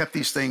says, kept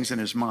these things in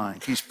his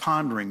mind. He's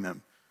pondering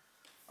them.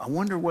 I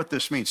wonder what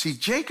this means. See,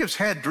 Jacob's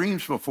had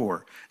dreams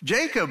before.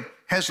 Jacob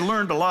has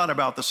learned a lot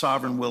about the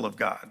sovereign will of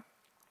God.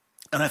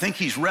 And I think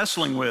he's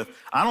wrestling with,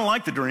 I don't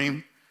like the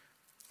dream.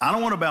 I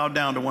don't want to bow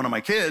down to one of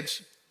my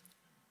kids.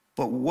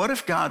 But what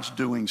if God's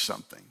doing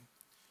something?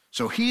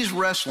 So he's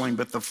wrestling,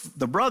 but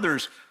the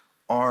brothers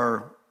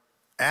are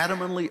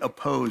adamantly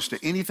opposed to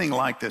anything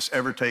like this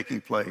ever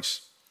taking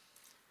place.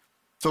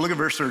 So look at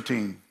verse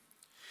 13.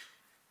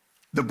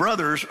 The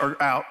brothers are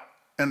out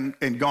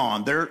and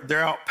gone.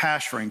 They're out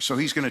pasturing. So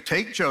he's going to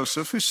take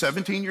Joseph, who's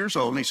 17 years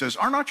old, and he says,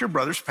 are not your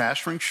brothers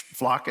pasturing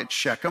flock at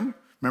Shechem?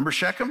 Remember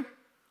Shechem?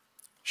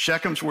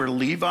 Shechem's where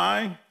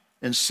Levi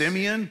and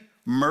Simeon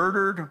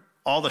murdered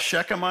all the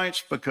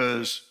Shechemites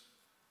because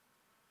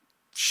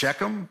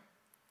Shechem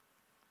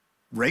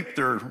raped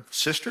their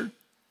sister?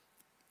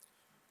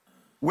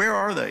 Where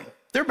are they?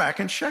 They're back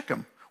in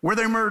Shechem, where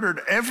they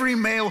murdered every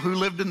male who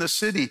lived in the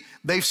city.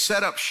 They've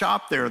set up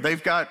shop there.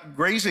 They've got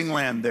grazing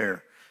land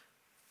there.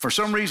 For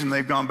some reason,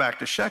 they've gone back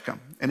to Shechem.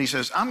 And he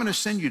says, I'm going to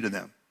send you to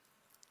them.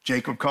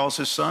 Jacob calls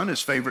his son,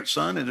 his favorite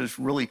son, in his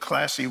really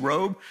classy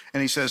robe.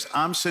 And he says,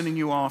 I'm sending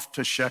you off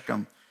to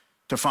Shechem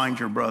to find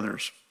your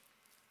brothers.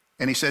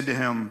 And he said to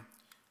him,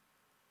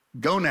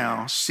 go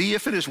now, see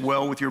if it is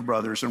well with your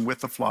brothers and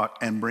with the flock,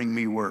 and bring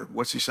me word.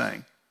 What's he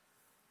saying?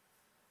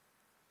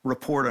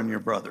 Report on your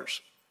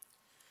brothers.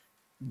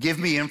 Give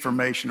me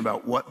information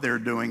about what they're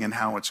doing and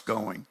how it's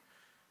going.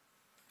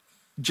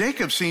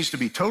 Jacob seems to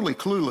be totally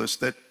clueless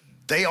that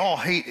they all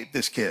hate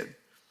this kid,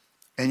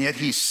 and yet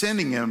he's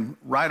sending him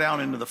right out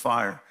into the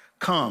fire.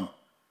 Come,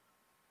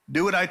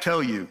 do what I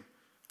tell you.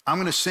 I'm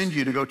going to send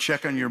you to go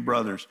check on your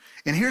brothers.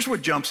 And here's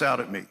what jumps out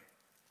at me.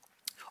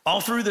 All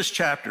through this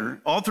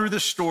chapter, all through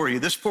this story,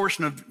 this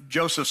portion of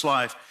Joseph's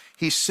life,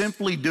 he's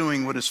simply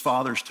doing what his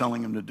father's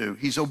telling him to do.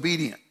 He's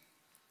obedient.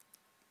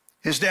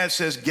 His dad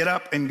says, get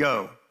up and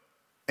go,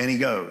 and he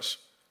goes.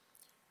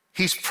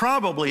 He's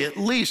probably at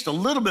least a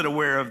little bit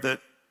aware of that,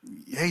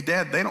 hey,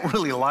 Dad, they don't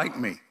really like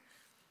me.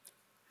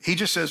 He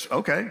just says,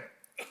 okay,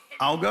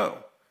 I'll go.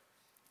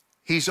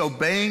 He's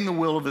obeying the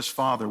will of his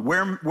father.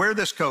 Wear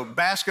this coat,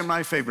 bask in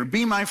my favor,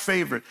 be my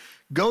favorite.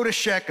 Go to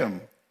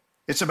Shechem.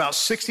 It's about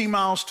 60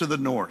 miles to the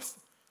north.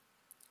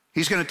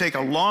 He's going to take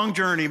a long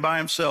journey by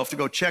himself to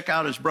go check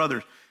out his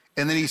brothers,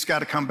 and then he's got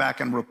to come back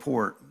and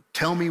report.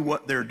 Tell me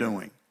what they're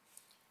doing.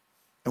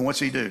 And what's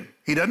he do?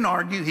 He doesn't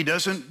argue. He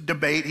doesn't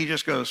debate. He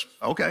just goes,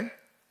 okay.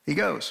 He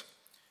goes.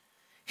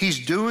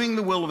 He's doing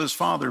the will of his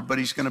father, but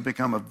he's going to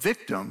become a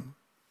victim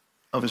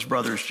of his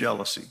brother's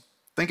jealousy.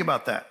 Think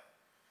about that.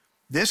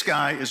 This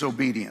guy is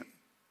obedient.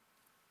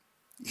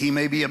 He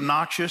may be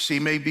obnoxious. He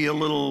may be a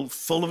little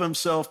full of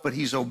himself, but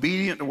he's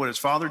obedient to what his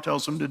father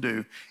tells him to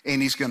do,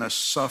 and he's going to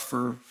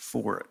suffer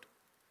for it.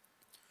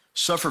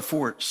 Suffer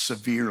for it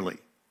severely.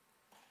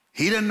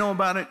 He doesn't know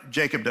about it.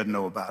 Jacob doesn't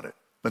know about it,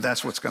 but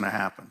that's what's going to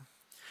happen.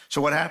 So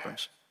what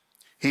happens?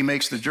 He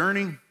makes the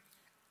journey,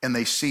 and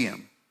they see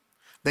him.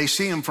 They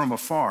see him from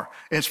afar.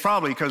 It's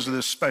probably because of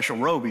this special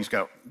robe he's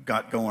got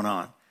going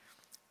on.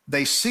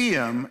 They see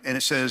him, and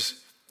it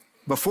says,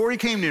 before he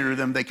came near to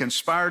them, they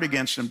conspired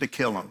against him to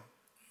kill him.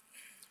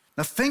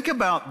 Now think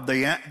about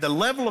the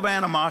level of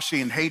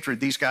animosity and hatred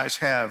these guys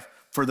have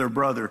for their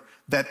brother,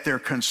 that they're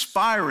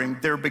conspiring,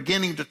 they're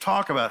beginning to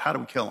talk about how do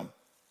we kill him?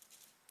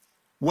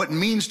 What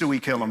means do we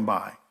kill him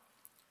by?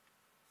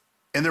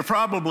 And they're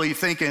probably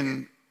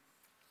thinking,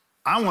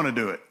 I want to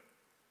do it.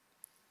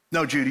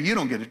 No, Judy, you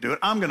don't get to do it.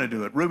 I'm going to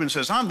do it. Reuben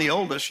says, I'm the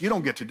oldest. You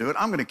don't get to do it.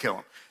 I'm going to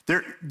kill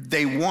him.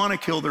 They want to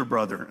kill their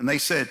brother. And they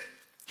said,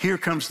 here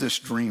comes this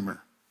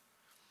dreamer.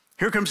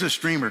 Here comes this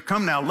dreamer.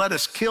 Come now, let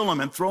us kill him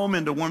and throw him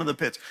into one of the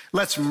pits.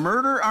 Let's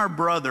murder our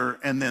brother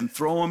and then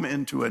throw him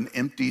into an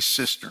empty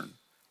cistern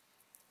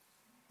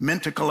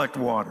meant to collect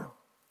water.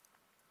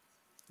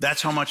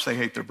 That's how much they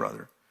hate their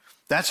brother.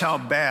 That's how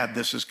bad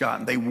this has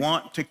gotten. They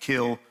want to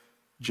kill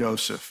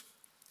Joseph.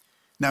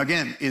 Now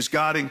again, is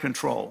God in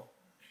control?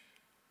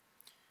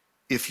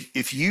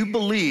 If you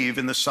believe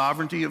in the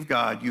sovereignty of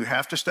God, you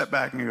have to step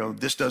back and go,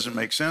 this doesn't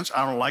make sense.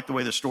 I don't like the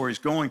way the story's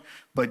going,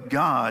 but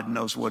God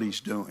knows what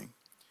he's doing.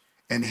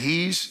 And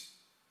he's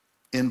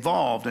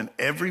involved in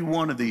every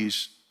one of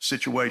these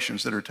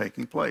situations that are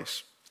taking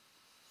place.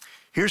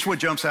 Here's what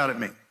jumps out at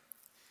me.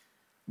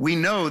 We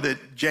know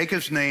that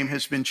Jacob's name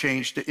has been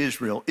changed to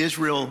Israel.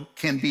 Israel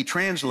can be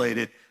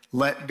translated,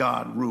 let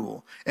God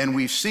rule. And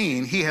we've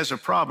seen he has a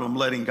problem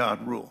letting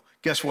God rule.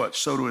 Guess what?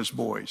 So do his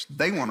boys.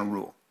 They want to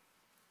rule.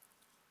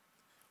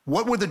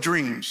 What were the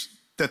dreams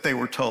that they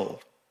were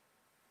told?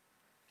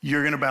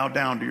 You're going to bow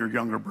down to your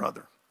younger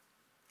brother.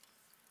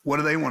 What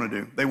do they want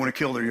to do? They want to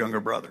kill their younger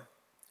brother.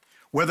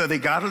 Whether they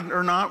got it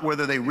or not,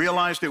 whether they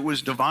realized it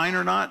was divine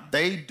or not,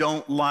 they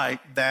don't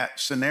like that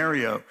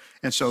scenario.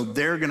 And so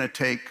they're going to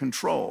take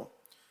control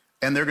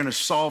and they're going to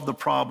solve the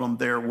problem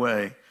their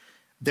way.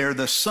 They're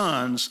the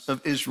sons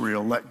of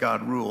Israel, let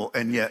God rule,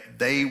 and yet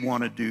they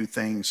want to do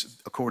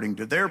things according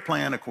to their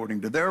plan,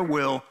 according to their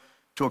will,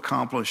 to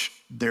accomplish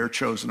their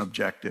chosen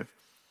objective.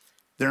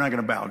 They're not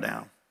going to bow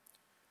down.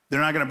 They're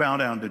not going to bow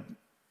down to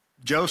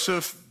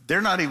Joseph.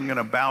 They're not even going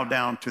to bow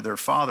down to their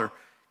father,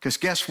 because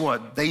guess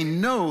what? They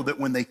know that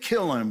when they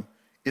kill him,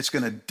 it's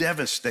going to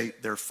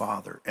devastate their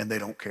father, and they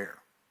don't care.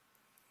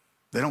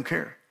 They don't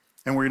care.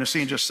 And we're going to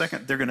see in just a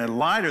second, they're going to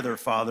lie to their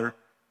father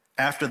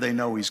after they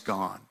know he's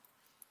gone,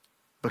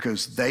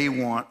 because they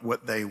want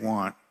what they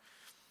want.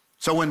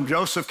 So when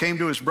Joseph came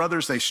to his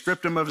brothers, they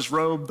stripped him of his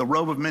robe, the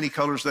robe of many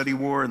colors that he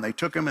wore, and they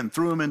took him and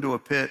threw him into a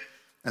pit,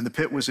 and the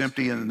pit was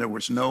empty and there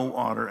was no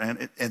water, and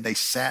they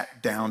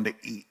sat down to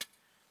eat.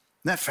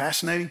 Isn't that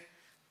fascinating?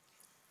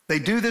 They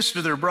do this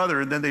to their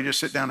brother, and then they just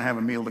sit down and have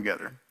a meal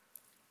together.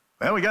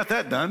 Well, we got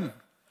that done.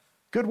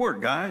 Good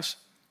work, guys.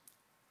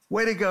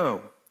 Way to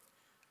go.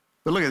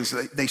 But look at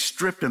this. They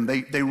stripped him.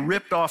 They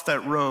ripped off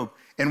that robe.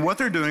 And what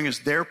they're doing is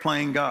they're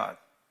playing God.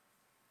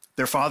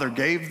 Their father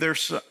gave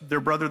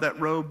their brother that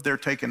robe. They're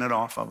taking it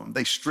off of him.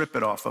 They strip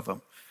it off of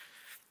him.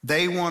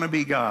 They want to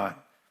be God.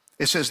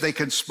 It says they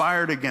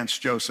conspired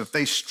against Joseph.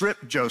 They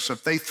stripped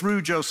Joseph. They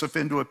threw Joseph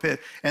into a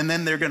pit, and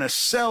then they're going to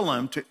sell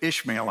him to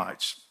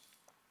Ishmaelites,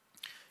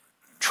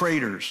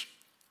 traders,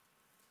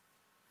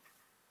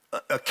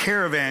 a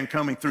caravan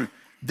coming through.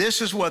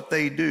 This is what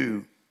they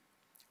do.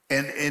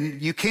 And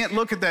you can't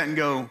look at that and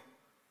go,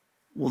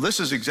 well,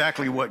 this is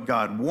exactly what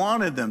God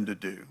wanted them to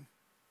do.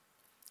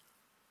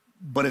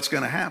 But it's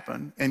going to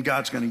happen, and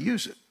God's going to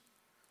use it.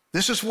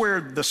 This is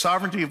where the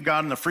sovereignty of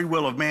God and the free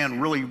will of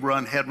man really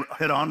run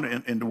head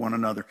on into one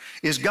another.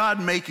 Is God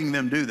making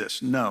them do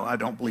this? No, I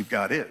don't believe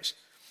God is.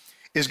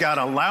 Is God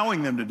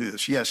allowing them to do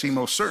this? Yes, he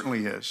most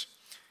certainly is.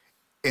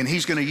 And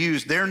he's going to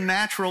use their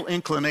natural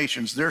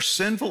inclinations, their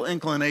sinful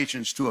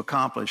inclinations, to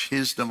accomplish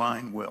his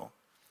divine will.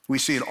 We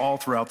see it all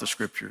throughout the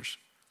scriptures.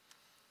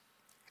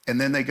 And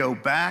then they go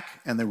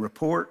back and they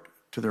report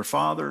to their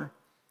father,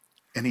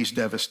 and he's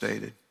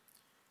devastated.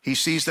 He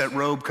sees that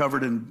robe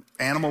covered in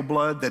animal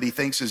blood that he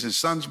thinks is his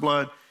son's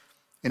blood.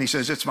 And he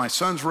says, it's my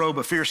son's robe.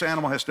 A fierce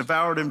animal has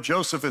devoured him.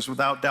 Joseph is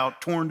without doubt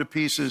torn to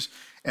pieces.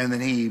 And then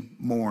he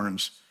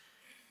mourns.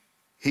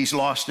 He's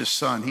lost his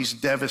son. He's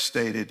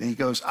devastated. And he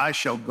goes, I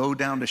shall go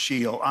down to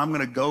Sheol. I'm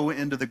going to go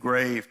into the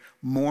grave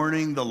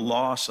mourning the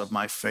loss of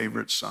my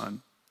favorite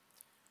son.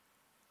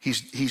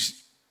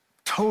 He's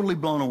totally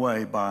blown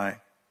away by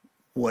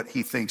what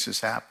he thinks has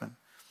happened.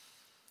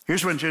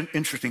 Here's what's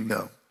interesting,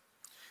 though.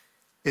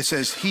 It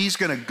says he's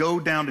going to go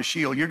down to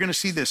Sheol. You're going to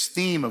see this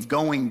theme of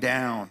going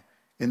down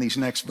in these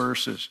next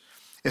verses.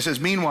 It says,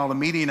 meanwhile, the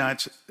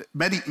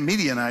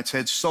Midianites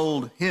had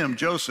sold him,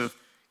 Joseph,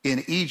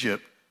 in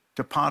Egypt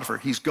to Potiphar.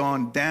 He's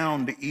gone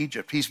down to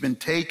Egypt. He's been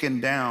taken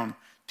down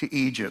to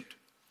Egypt.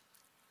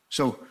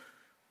 So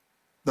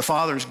the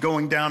father's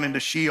going down into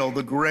Sheol,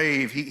 the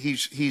grave.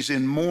 He's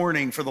in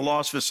mourning for the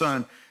loss of his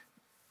son.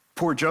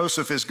 Poor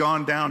Joseph has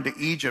gone down to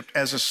Egypt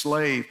as a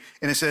slave.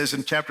 And it says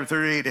in chapter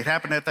 38, it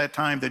happened at that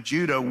time that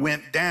Judah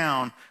went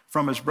down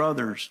from his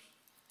brothers.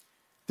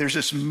 There's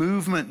this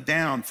movement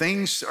down.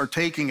 Things are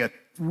taking a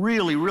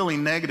really, really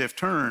negative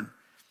turn,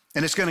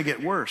 and it's going to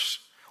get worse.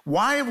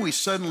 Why have we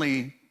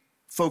suddenly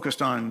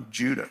focused on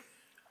Judah?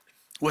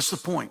 What's the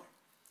point?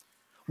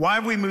 Why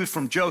have we moved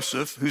from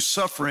Joseph, who's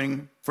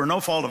suffering for no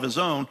fault of his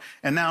own,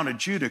 and now to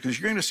Judah? Because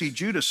you're going to see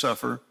Judah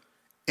suffer,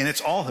 and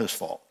it's all his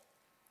fault.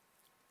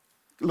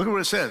 Look at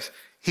what it says.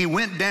 He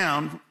went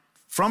down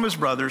from his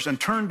brothers and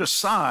turned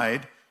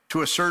aside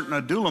to a certain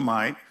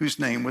Adulamite whose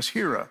name was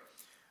Hira.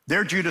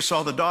 There Judah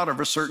saw the daughter of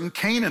a certain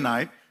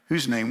Canaanite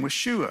whose name was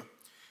Shua.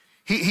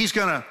 He's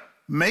going to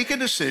make a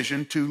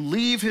decision to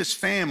leave his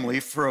family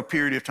for a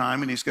period of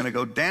time, and he's going to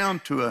go down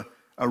to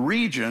a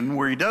region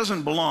where he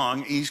doesn't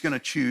belong. He's going to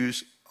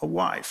choose a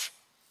wife.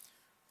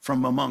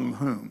 From among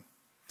whom?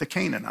 The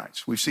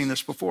Canaanites. We've seen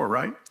this before,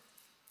 right?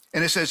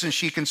 And it says, and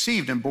she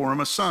conceived and bore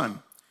him a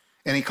son.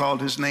 And he called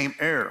his name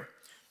Er.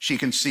 She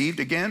conceived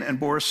again and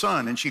bore a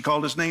son, and she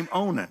called his name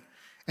Onan.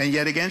 And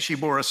yet again she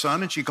bore a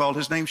son, and she called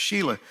his name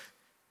Shelah.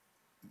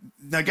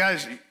 Now,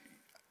 guys,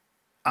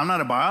 I'm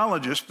not a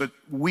biologist, but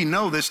we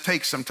know this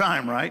takes some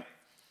time, right?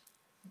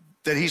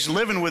 That he's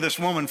living with this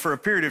woman for a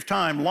period of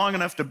time, long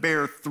enough to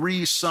bear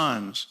 3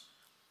 sons.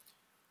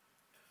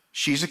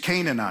 She's a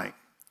Canaanite.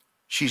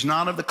 She's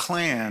not of the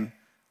clan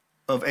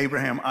of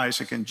Abraham,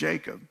 Isaac, and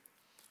Jacob.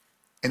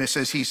 And it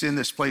says he's in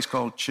this place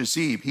called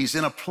Chezib. He's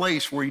in a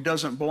place where he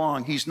doesn't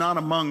belong. He's not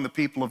among the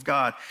people of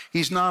God.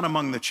 He's not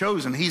among the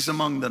chosen. He's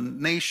among the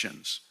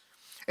nations.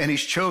 And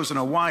he's chosen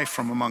a wife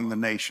from among the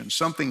nations,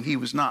 something he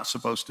was not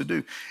supposed to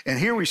do. And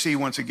here we see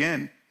once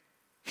again,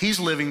 he's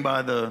living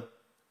by the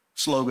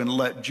slogan,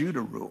 let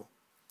Judah rule.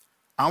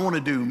 I want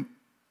to do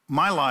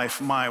my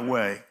life my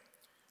way.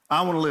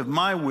 I want to live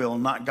my will,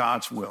 not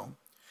God's will.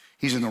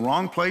 He's in the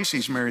wrong place.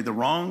 He's married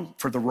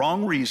for the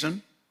wrong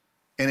reason.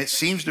 And it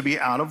seems to be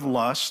out of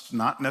lust,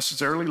 not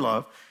necessarily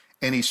love,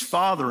 and he's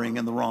fathering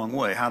in the wrong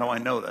way. How do I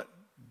know that?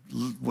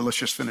 Well, let's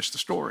just finish the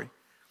story.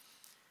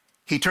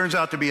 He turns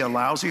out to be a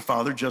lousy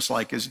father, just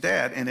like his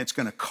dad, and it's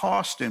going to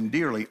cost him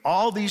dearly.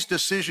 All these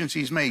decisions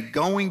he's made,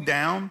 going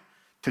down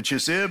to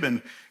Chezib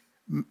and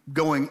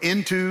going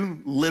into,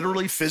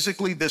 literally,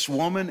 physically, this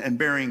woman and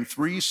bearing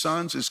 3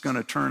 sons is going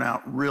to turn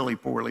out really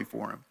poorly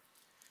for him.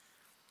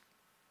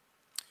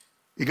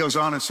 He goes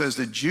on and says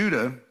that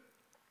Judah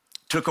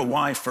took a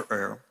wife for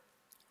Er,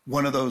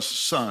 one of those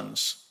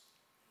sons.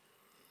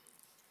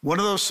 One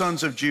of those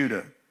sons of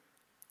Judah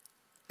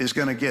is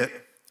going to get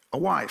a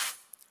wife,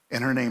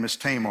 and her name is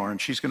Tamar,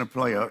 and she's going to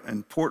play an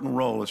important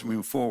role as we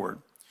move forward.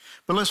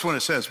 But listen what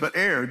it says. But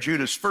Er,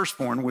 Judah's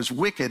firstborn, was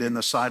wicked in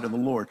the sight of the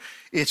Lord.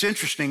 It's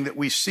interesting that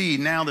we see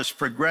now this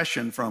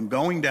progression from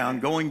going down,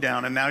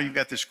 and now you've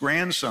got this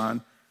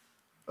grandson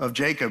of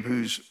Jacob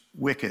who's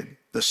wicked.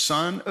 The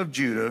son of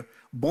Judah,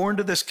 born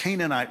to this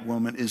Canaanite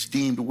woman, is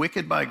deemed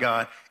wicked by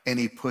God, and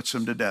he puts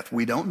him to death.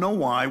 We don't know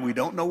why. We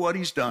don't know what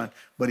he's done,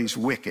 but he's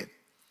wicked.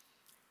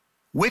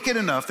 Wicked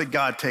enough that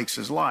God takes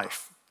his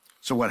life.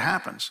 So what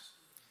happens?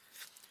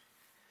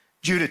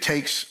 Judah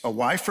takes a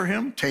wife for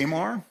him,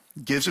 Tamar,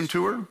 gives him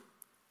to her,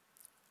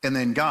 and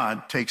then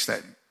God takes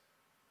that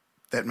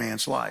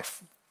man's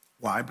life.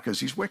 Why? Because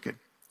he's wicked.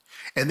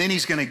 And then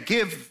he's going to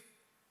give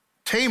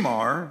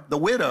Tamar, the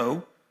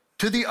widow,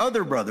 to the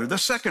other brother, the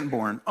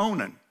second-born,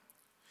 Onan.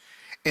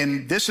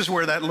 And this is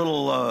where that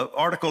little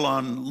article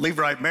on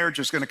Levirate marriage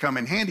is going to come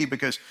in handy,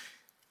 because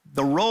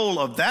the role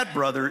of that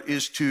brother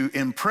is to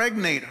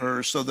impregnate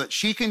her so that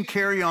she can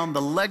carry on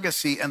the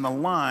legacy and the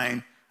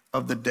line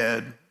of the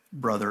dead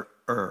brother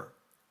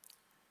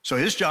So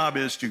his job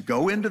is to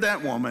go into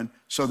that woman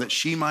so that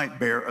she might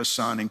bear a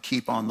son and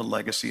keep on the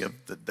legacy of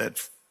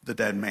the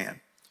dead man.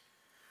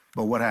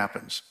 But what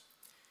happens?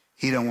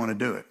 He don't want to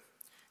do it.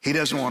 He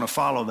doesn't want to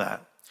follow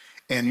that.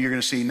 And you're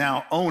going to see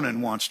now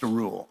Onan wants to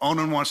rule.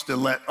 Onan wants to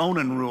let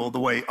Onan rule the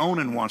way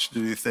Onan wants to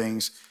do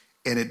things,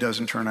 and it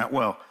doesn't turn out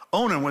well.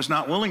 Onan was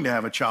not willing to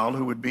have a child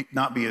who would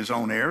not be his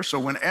own heir, so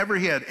whenever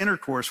he had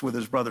intercourse with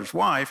his brother's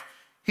wife,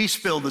 he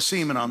spilled the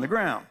semen on the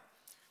ground.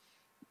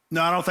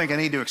 Now, I don't think I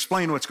need to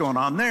explain what's going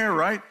on there,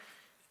 right?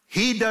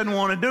 He doesn't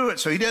want to do it,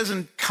 so he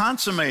doesn't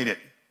consummate it.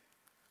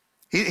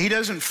 He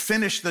doesn't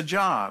finish the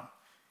job.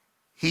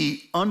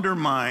 He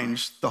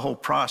undermines the whole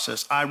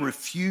process. I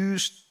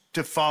refuse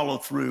to follow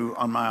through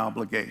on my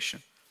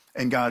obligation.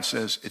 And God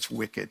says it's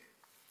wicked.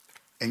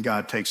 And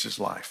God takes his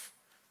life.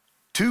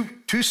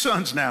 Two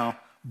sons now,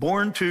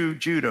 born to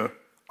Judah,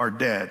 are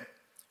dead.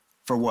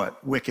 For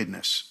what?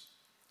 Wickedness.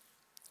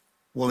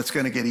 Well, it's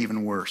going to get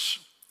even worse.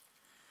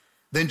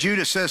 Then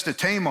Judah says to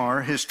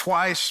Tamar, his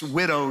twice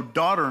widowed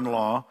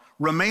daughter-in-law,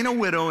 remain a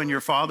widow in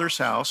your father's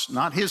house,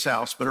 not his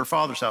house, but her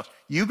father's house.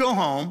 You go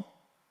home,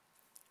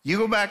 you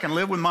go back and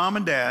live with mom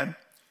and dad,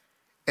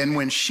 and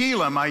when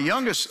Shelah, my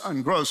youngest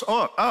son, grows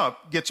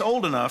up, gets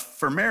old enough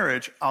for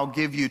marriage, I'll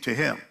give you to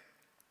him.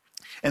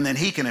 And then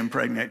he can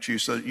impregnate you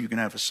so that you can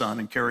have a son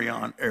and carry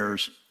on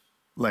Er's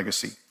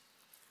legacy.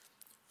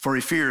 For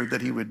he feared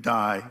that he would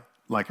die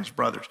like his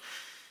brothers.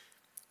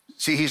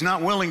 See, he's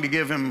not willing to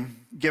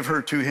give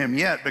her to him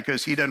yet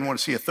because he doesn't want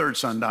to see a third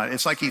son die.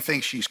 It's like he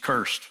thinks she's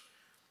cursed.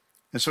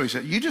 And so he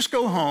said, you just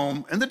go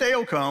home, and the day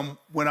will come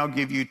when I'll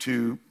give you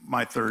to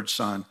my third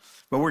son.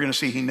 But we're going to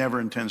see he never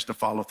intends to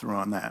follow through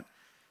on that.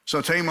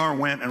 So Tamar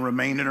went and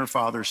remained in her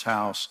father's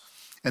house.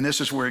 And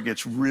this is where it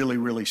gets really,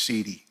 really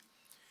seedy.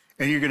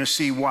 And you're going to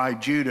see why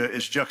Judah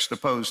is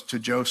juxtaposed to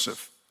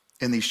Joseph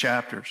in these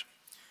chapters.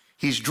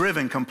 He's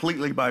driven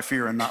completely by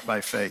fear and not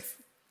by faith.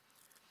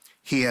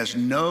 He has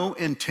no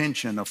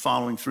intention of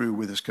following through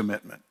with his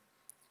commitment,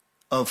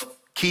 of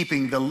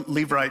keeping the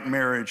Levirate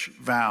marriage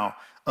vow,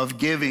 of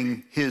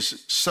giving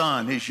his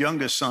son, his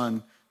youngest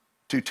son,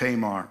 to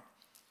Tamar.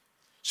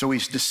 So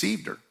he's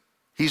deceived her.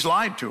 He's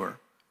lied to her.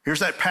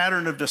 Here's that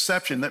pattern of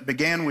deception that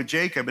began with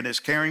Jacob and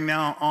is carrying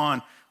now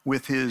on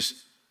with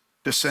his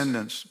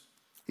descendants.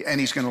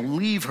 And he's going to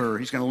leave her.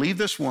 He's going to leave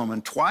this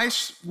woman,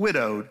 twice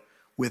widowed,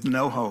 with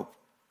no hope.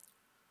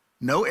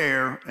 No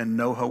heir and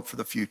no hope for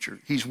the future.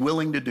 He's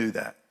willing to do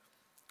that.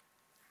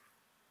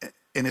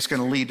 And it's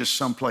going to lead to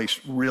someplace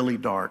really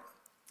dark.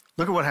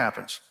 Look at what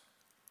happens.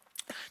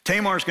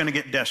 Tamar's going to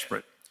get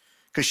desperate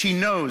because she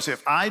knows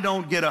if I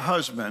don't get a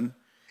husband,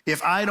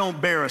 if I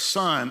don't bear a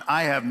son,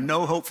 I have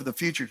no hope for the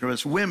future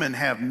because women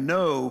have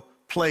no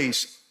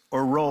place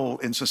or role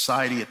in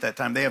society at that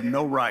time. They have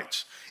no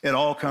rights. It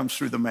all comes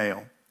through the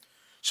male.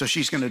 So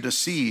she's going to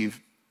deceive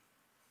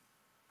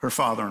her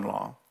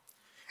father-in-law.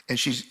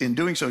 And in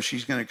doing so,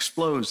 she's going to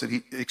expose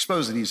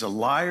that he's a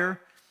liar.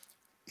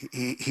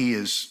 He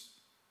is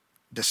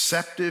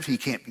deceptive. He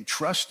can't be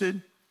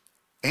trusted.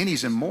 And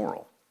he's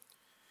immoral.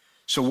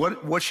 So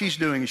what she's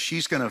doing is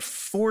she's going to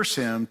force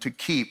him to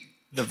keep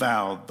the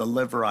vow, the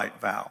Levirate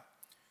vow.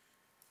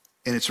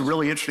 And it's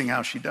really interesting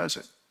how she does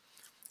it.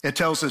 It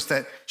tells us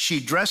that she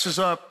dresses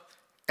up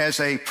as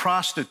a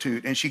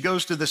prostitute and she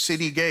goes to the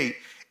city gate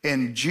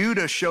and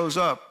Judah shows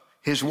up.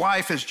 His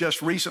wife has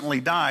just recently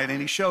died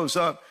and he shows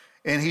up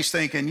and he's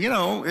thinking,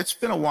 it's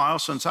been a while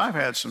since I've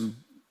had some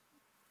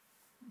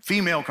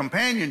female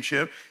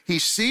companionship. He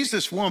sees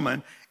this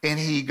woman and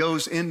he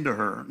goes into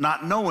her,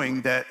 not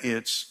knowing that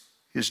it's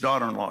his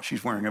daughter-in-law.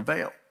 She's wearing a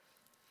veil.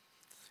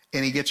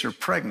 And he gets her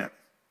pregnant.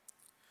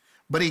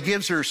 But he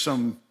gives her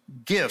some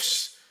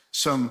gifts,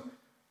 some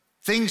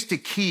things to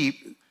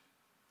keep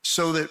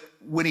so that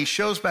when he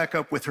shows back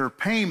up with her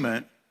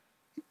payment,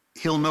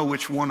 he'll know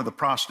which one of the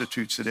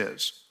prostitutes it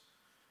is.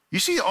 You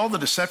see all the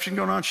deception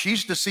going on?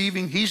 She's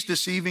deceiving, he's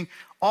deceiving.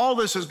 All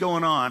this is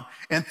going on.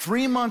 And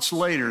 3 months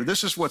later,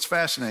 this is what's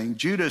fascinating.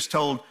 Judah is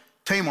told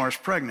Tamar's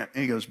pregnant.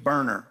 And he goes,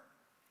 burn her.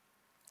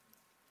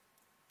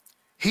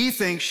 He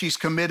thinks she's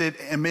committed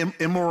an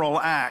immoral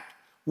act.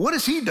 What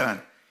has he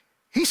done?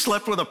 He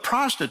slept with a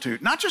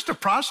prostitute. Not just a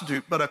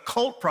prostitute, but a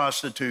cult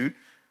prostitute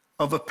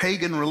of a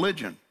pagan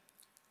religion.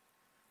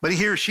 But he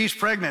hears she's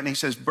pregnant and he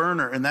says, burn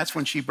her. And that's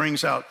when she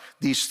brings out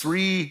these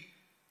 3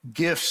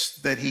 gifts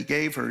that he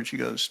gave her. And she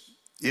goes,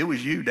 it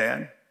was you,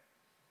 Dad.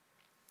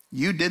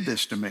 You did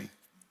this to me.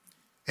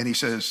 And he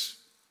says,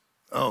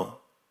 oh,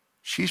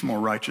 she's more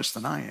righteous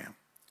than I am.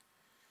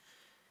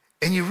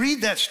 And you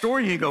read that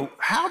story and you go,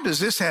 how does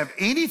this have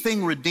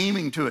anything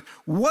redeeming to it?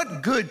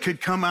 What good could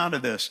come out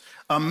of this?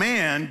 A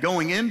man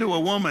going into a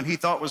woman he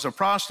thought was a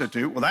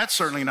prostitute. Well, that's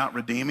certainly not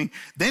redeeming.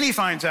 Then he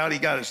finds out he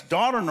got his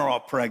daughter-in-law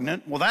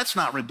pregnant. Well, that's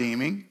not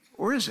redeeming.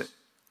 Or is it?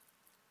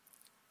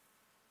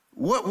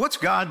 What's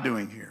God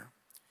doing here?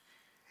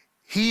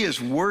 He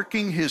is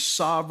working his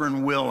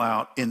sovereign will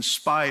out in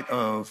spite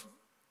of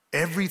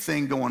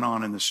everything going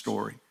on in the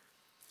story.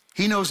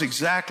 He knows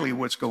exactly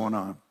what's going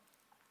on.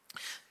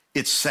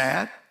 It's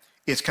sad,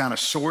 it's kind of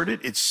sordid,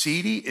 it's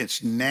seedy,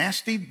 it's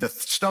nasty, the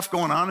stuff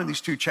going on in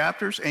these 2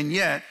 chapters, and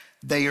yet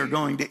they are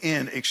going to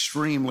end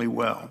extremely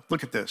well.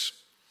 Look at this.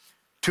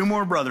 2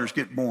 more brothers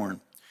get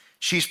born.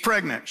 She's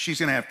pregnant. She's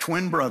going to have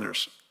twin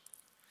brothers.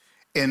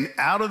 And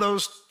out of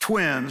those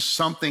twins,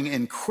 something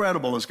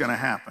incredible is going to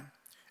happen.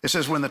 It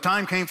says, when the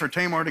time came for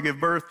Tamar to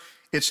give birth,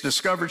 it's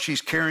discovered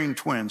she's carrying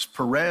twins,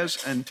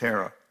 Perez and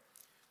Zerah.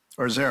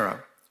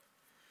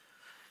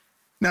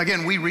 Now,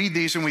 again, we read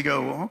these and we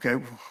go, okay,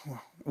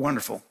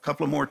 wonderful. A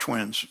couple of more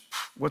twins.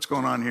 What's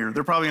going on here?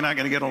 They're probably not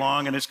going to get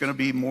along and it's going to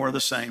be more of the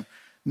same.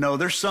 No,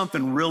 there's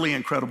something really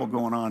incredible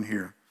going on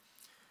here.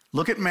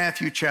 Look at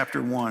Matthew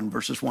chapter 1,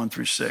 verses 1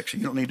 through 6.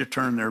 You don't need to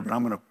turn there, but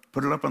I'm going to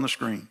put it up on the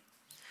screen.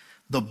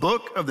 The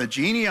book of the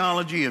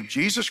genealogy of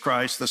Jesus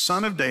Christ, the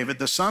son of David,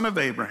 the son of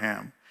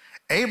Abraham.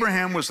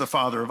 Abraham was the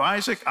father of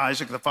Isaac,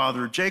 Isaac the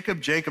father of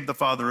Jacob, Jacob the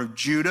father of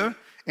Judah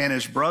and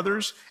his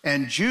brothers,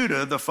 and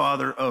Judah the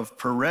father of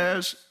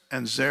Perez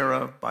and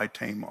Zerah by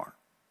Tamar.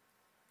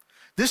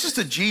 This is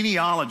the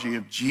genealogy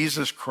of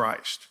Jesus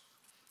Christ.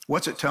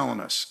 What's it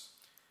telling us?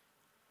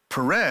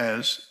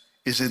 Perez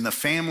is in the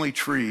family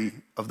tree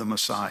of the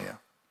Messiah.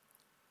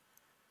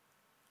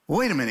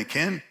 Wait a minute,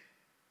 Ken.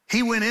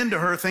 He went into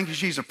her thinking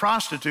she's a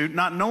prostitute,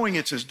 not knowing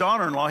it's his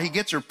daughter-in-law. He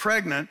gets her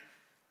pregnant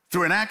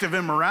through an act of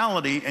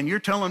immorality, and you're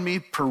telling me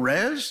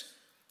Perez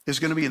is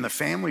going to be in the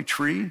family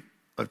tree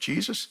of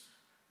Jesus?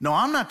 No,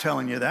 I'm not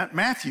telling you that.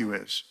 Matthew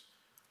is.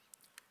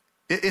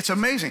 It's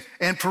amazing.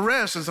 And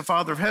Perez is the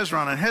father of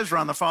Hezron, and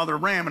Hezron the father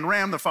of Ram, and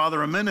Ram the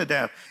father of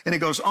Amminadab. And it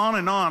goes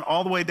on,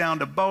 all the way down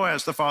to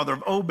Boaz, the father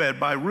of Obed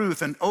by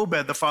Ruth, and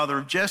Obed the father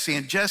of Jesse,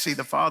 and Jesse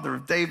the father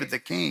of David the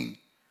king.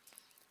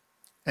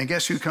 And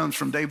guess who comes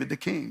from David the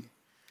king?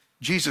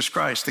 Jesus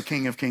Christ, the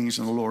King of Kings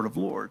and the Lord of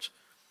Lords.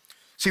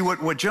 See,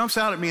 what jumps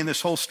out at me in this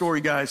whole story,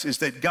 guys, is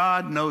that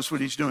God knows what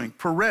he's doing.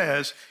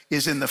 Perez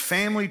is in the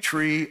family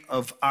tree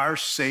of our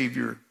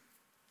Savior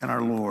and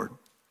our Lord.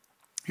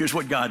 Here's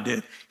what God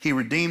did. He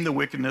redeemed the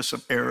wickedness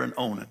of Er and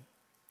Onan.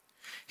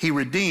 He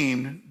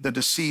redeemed the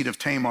deceit of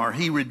Tamar.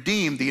 He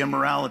redeemed the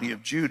immorality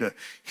of Judah.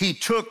 He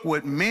took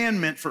what man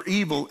meant for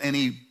evil and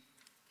he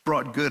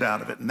brought good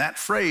out of it. And that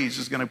phrase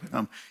is going to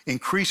become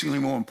increasingly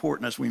more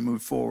important as we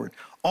move forward.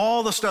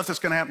 All the stuff that's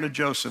going to happen to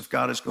Joseph,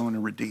 God is going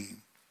to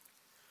redeem.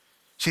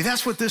 See,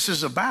 that's what this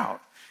is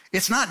about.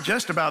 It's not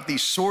just about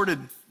these sordid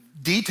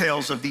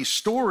details of these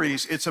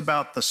stories. It's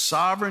about the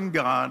sovereign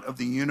God of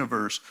the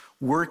universe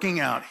working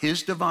out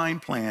his divine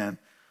plan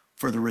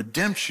for the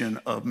redemption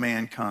of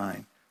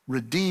mankind,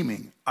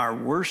 redeeming our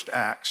worst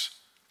acts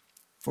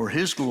for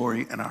his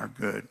glory and our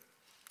good.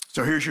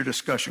 So here's your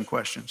discussion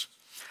questions.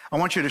 I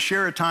want you to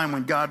share a time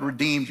when God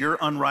redeemed your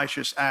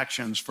unrighteous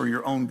actions for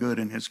your own good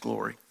and his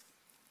glory.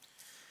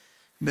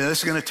 Now, this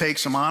is going to take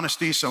some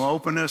honesty, some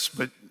openness,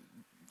 but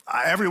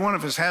every one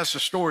of us has a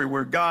story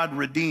where God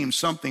redeemed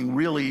something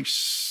really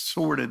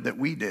sordid that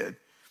we did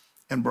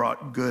and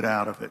brought good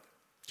out of it.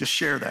 Just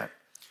share that.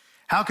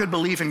 How could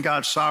belief in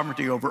God's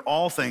sovereignty over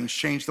all things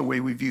change the way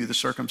we view the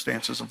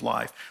circumstances of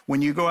life?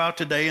 When you go out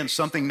today and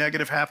something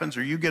negative happens,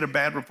 or you get a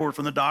bad report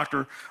from the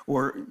doctor,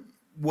 or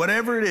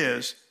whatever it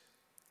is,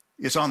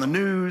 it's on the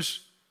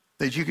news,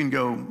 that you can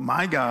go,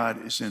 my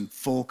God is in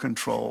full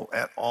control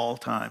at all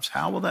times.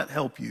 How will that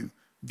help you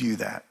view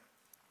that?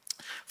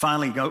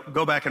 Finally,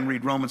 go back and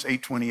read Romans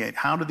 8:28.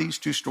 How do these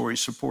 2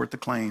 stories support the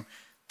claim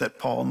that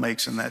Paul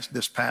makes in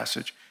this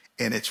passage?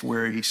 And it's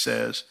where he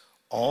says,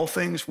 all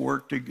things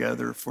work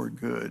together for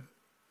good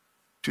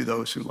to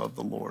those who love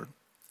the Lord.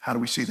 How do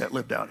we see that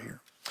lived out here?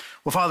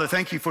 Well, Father,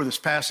 thank you for this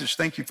passage.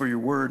 Thank you for your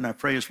word. And I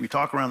pray as we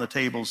talk around the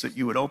tables that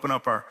you would open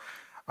up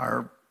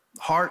our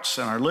hearts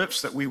and our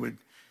lips, that we would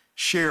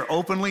share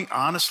openly,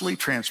 honestly,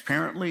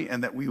 transparently,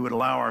 and that we would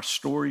allow our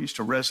stories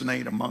to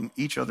resonate among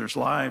each other's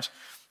lives.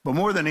 But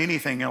more than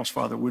anything else,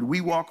 Father, would we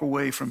walk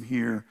away from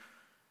here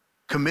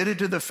committed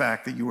to the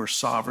fact that you are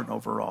sovereign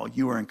over all.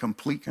 You are in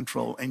complete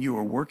control, and you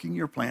are working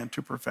your plan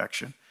to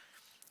perfection,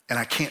 and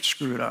I can't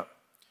screw it up.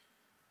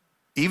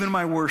 Even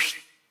my worst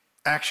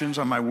actions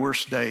on my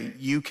worst day,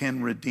 you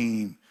can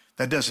redeem.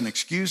 That doesn't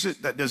excuse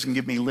it. That doesn't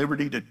give me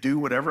liberty to do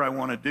whatever I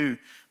want to do.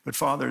 But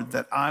Father,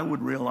 that I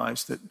would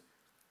realize that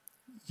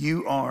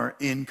you are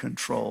in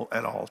control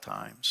at all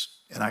times,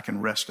 and I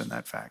can rest in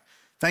that fact.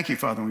 Thank you,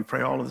 Father, and we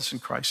pray all of this in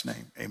Christ's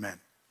name. Amen.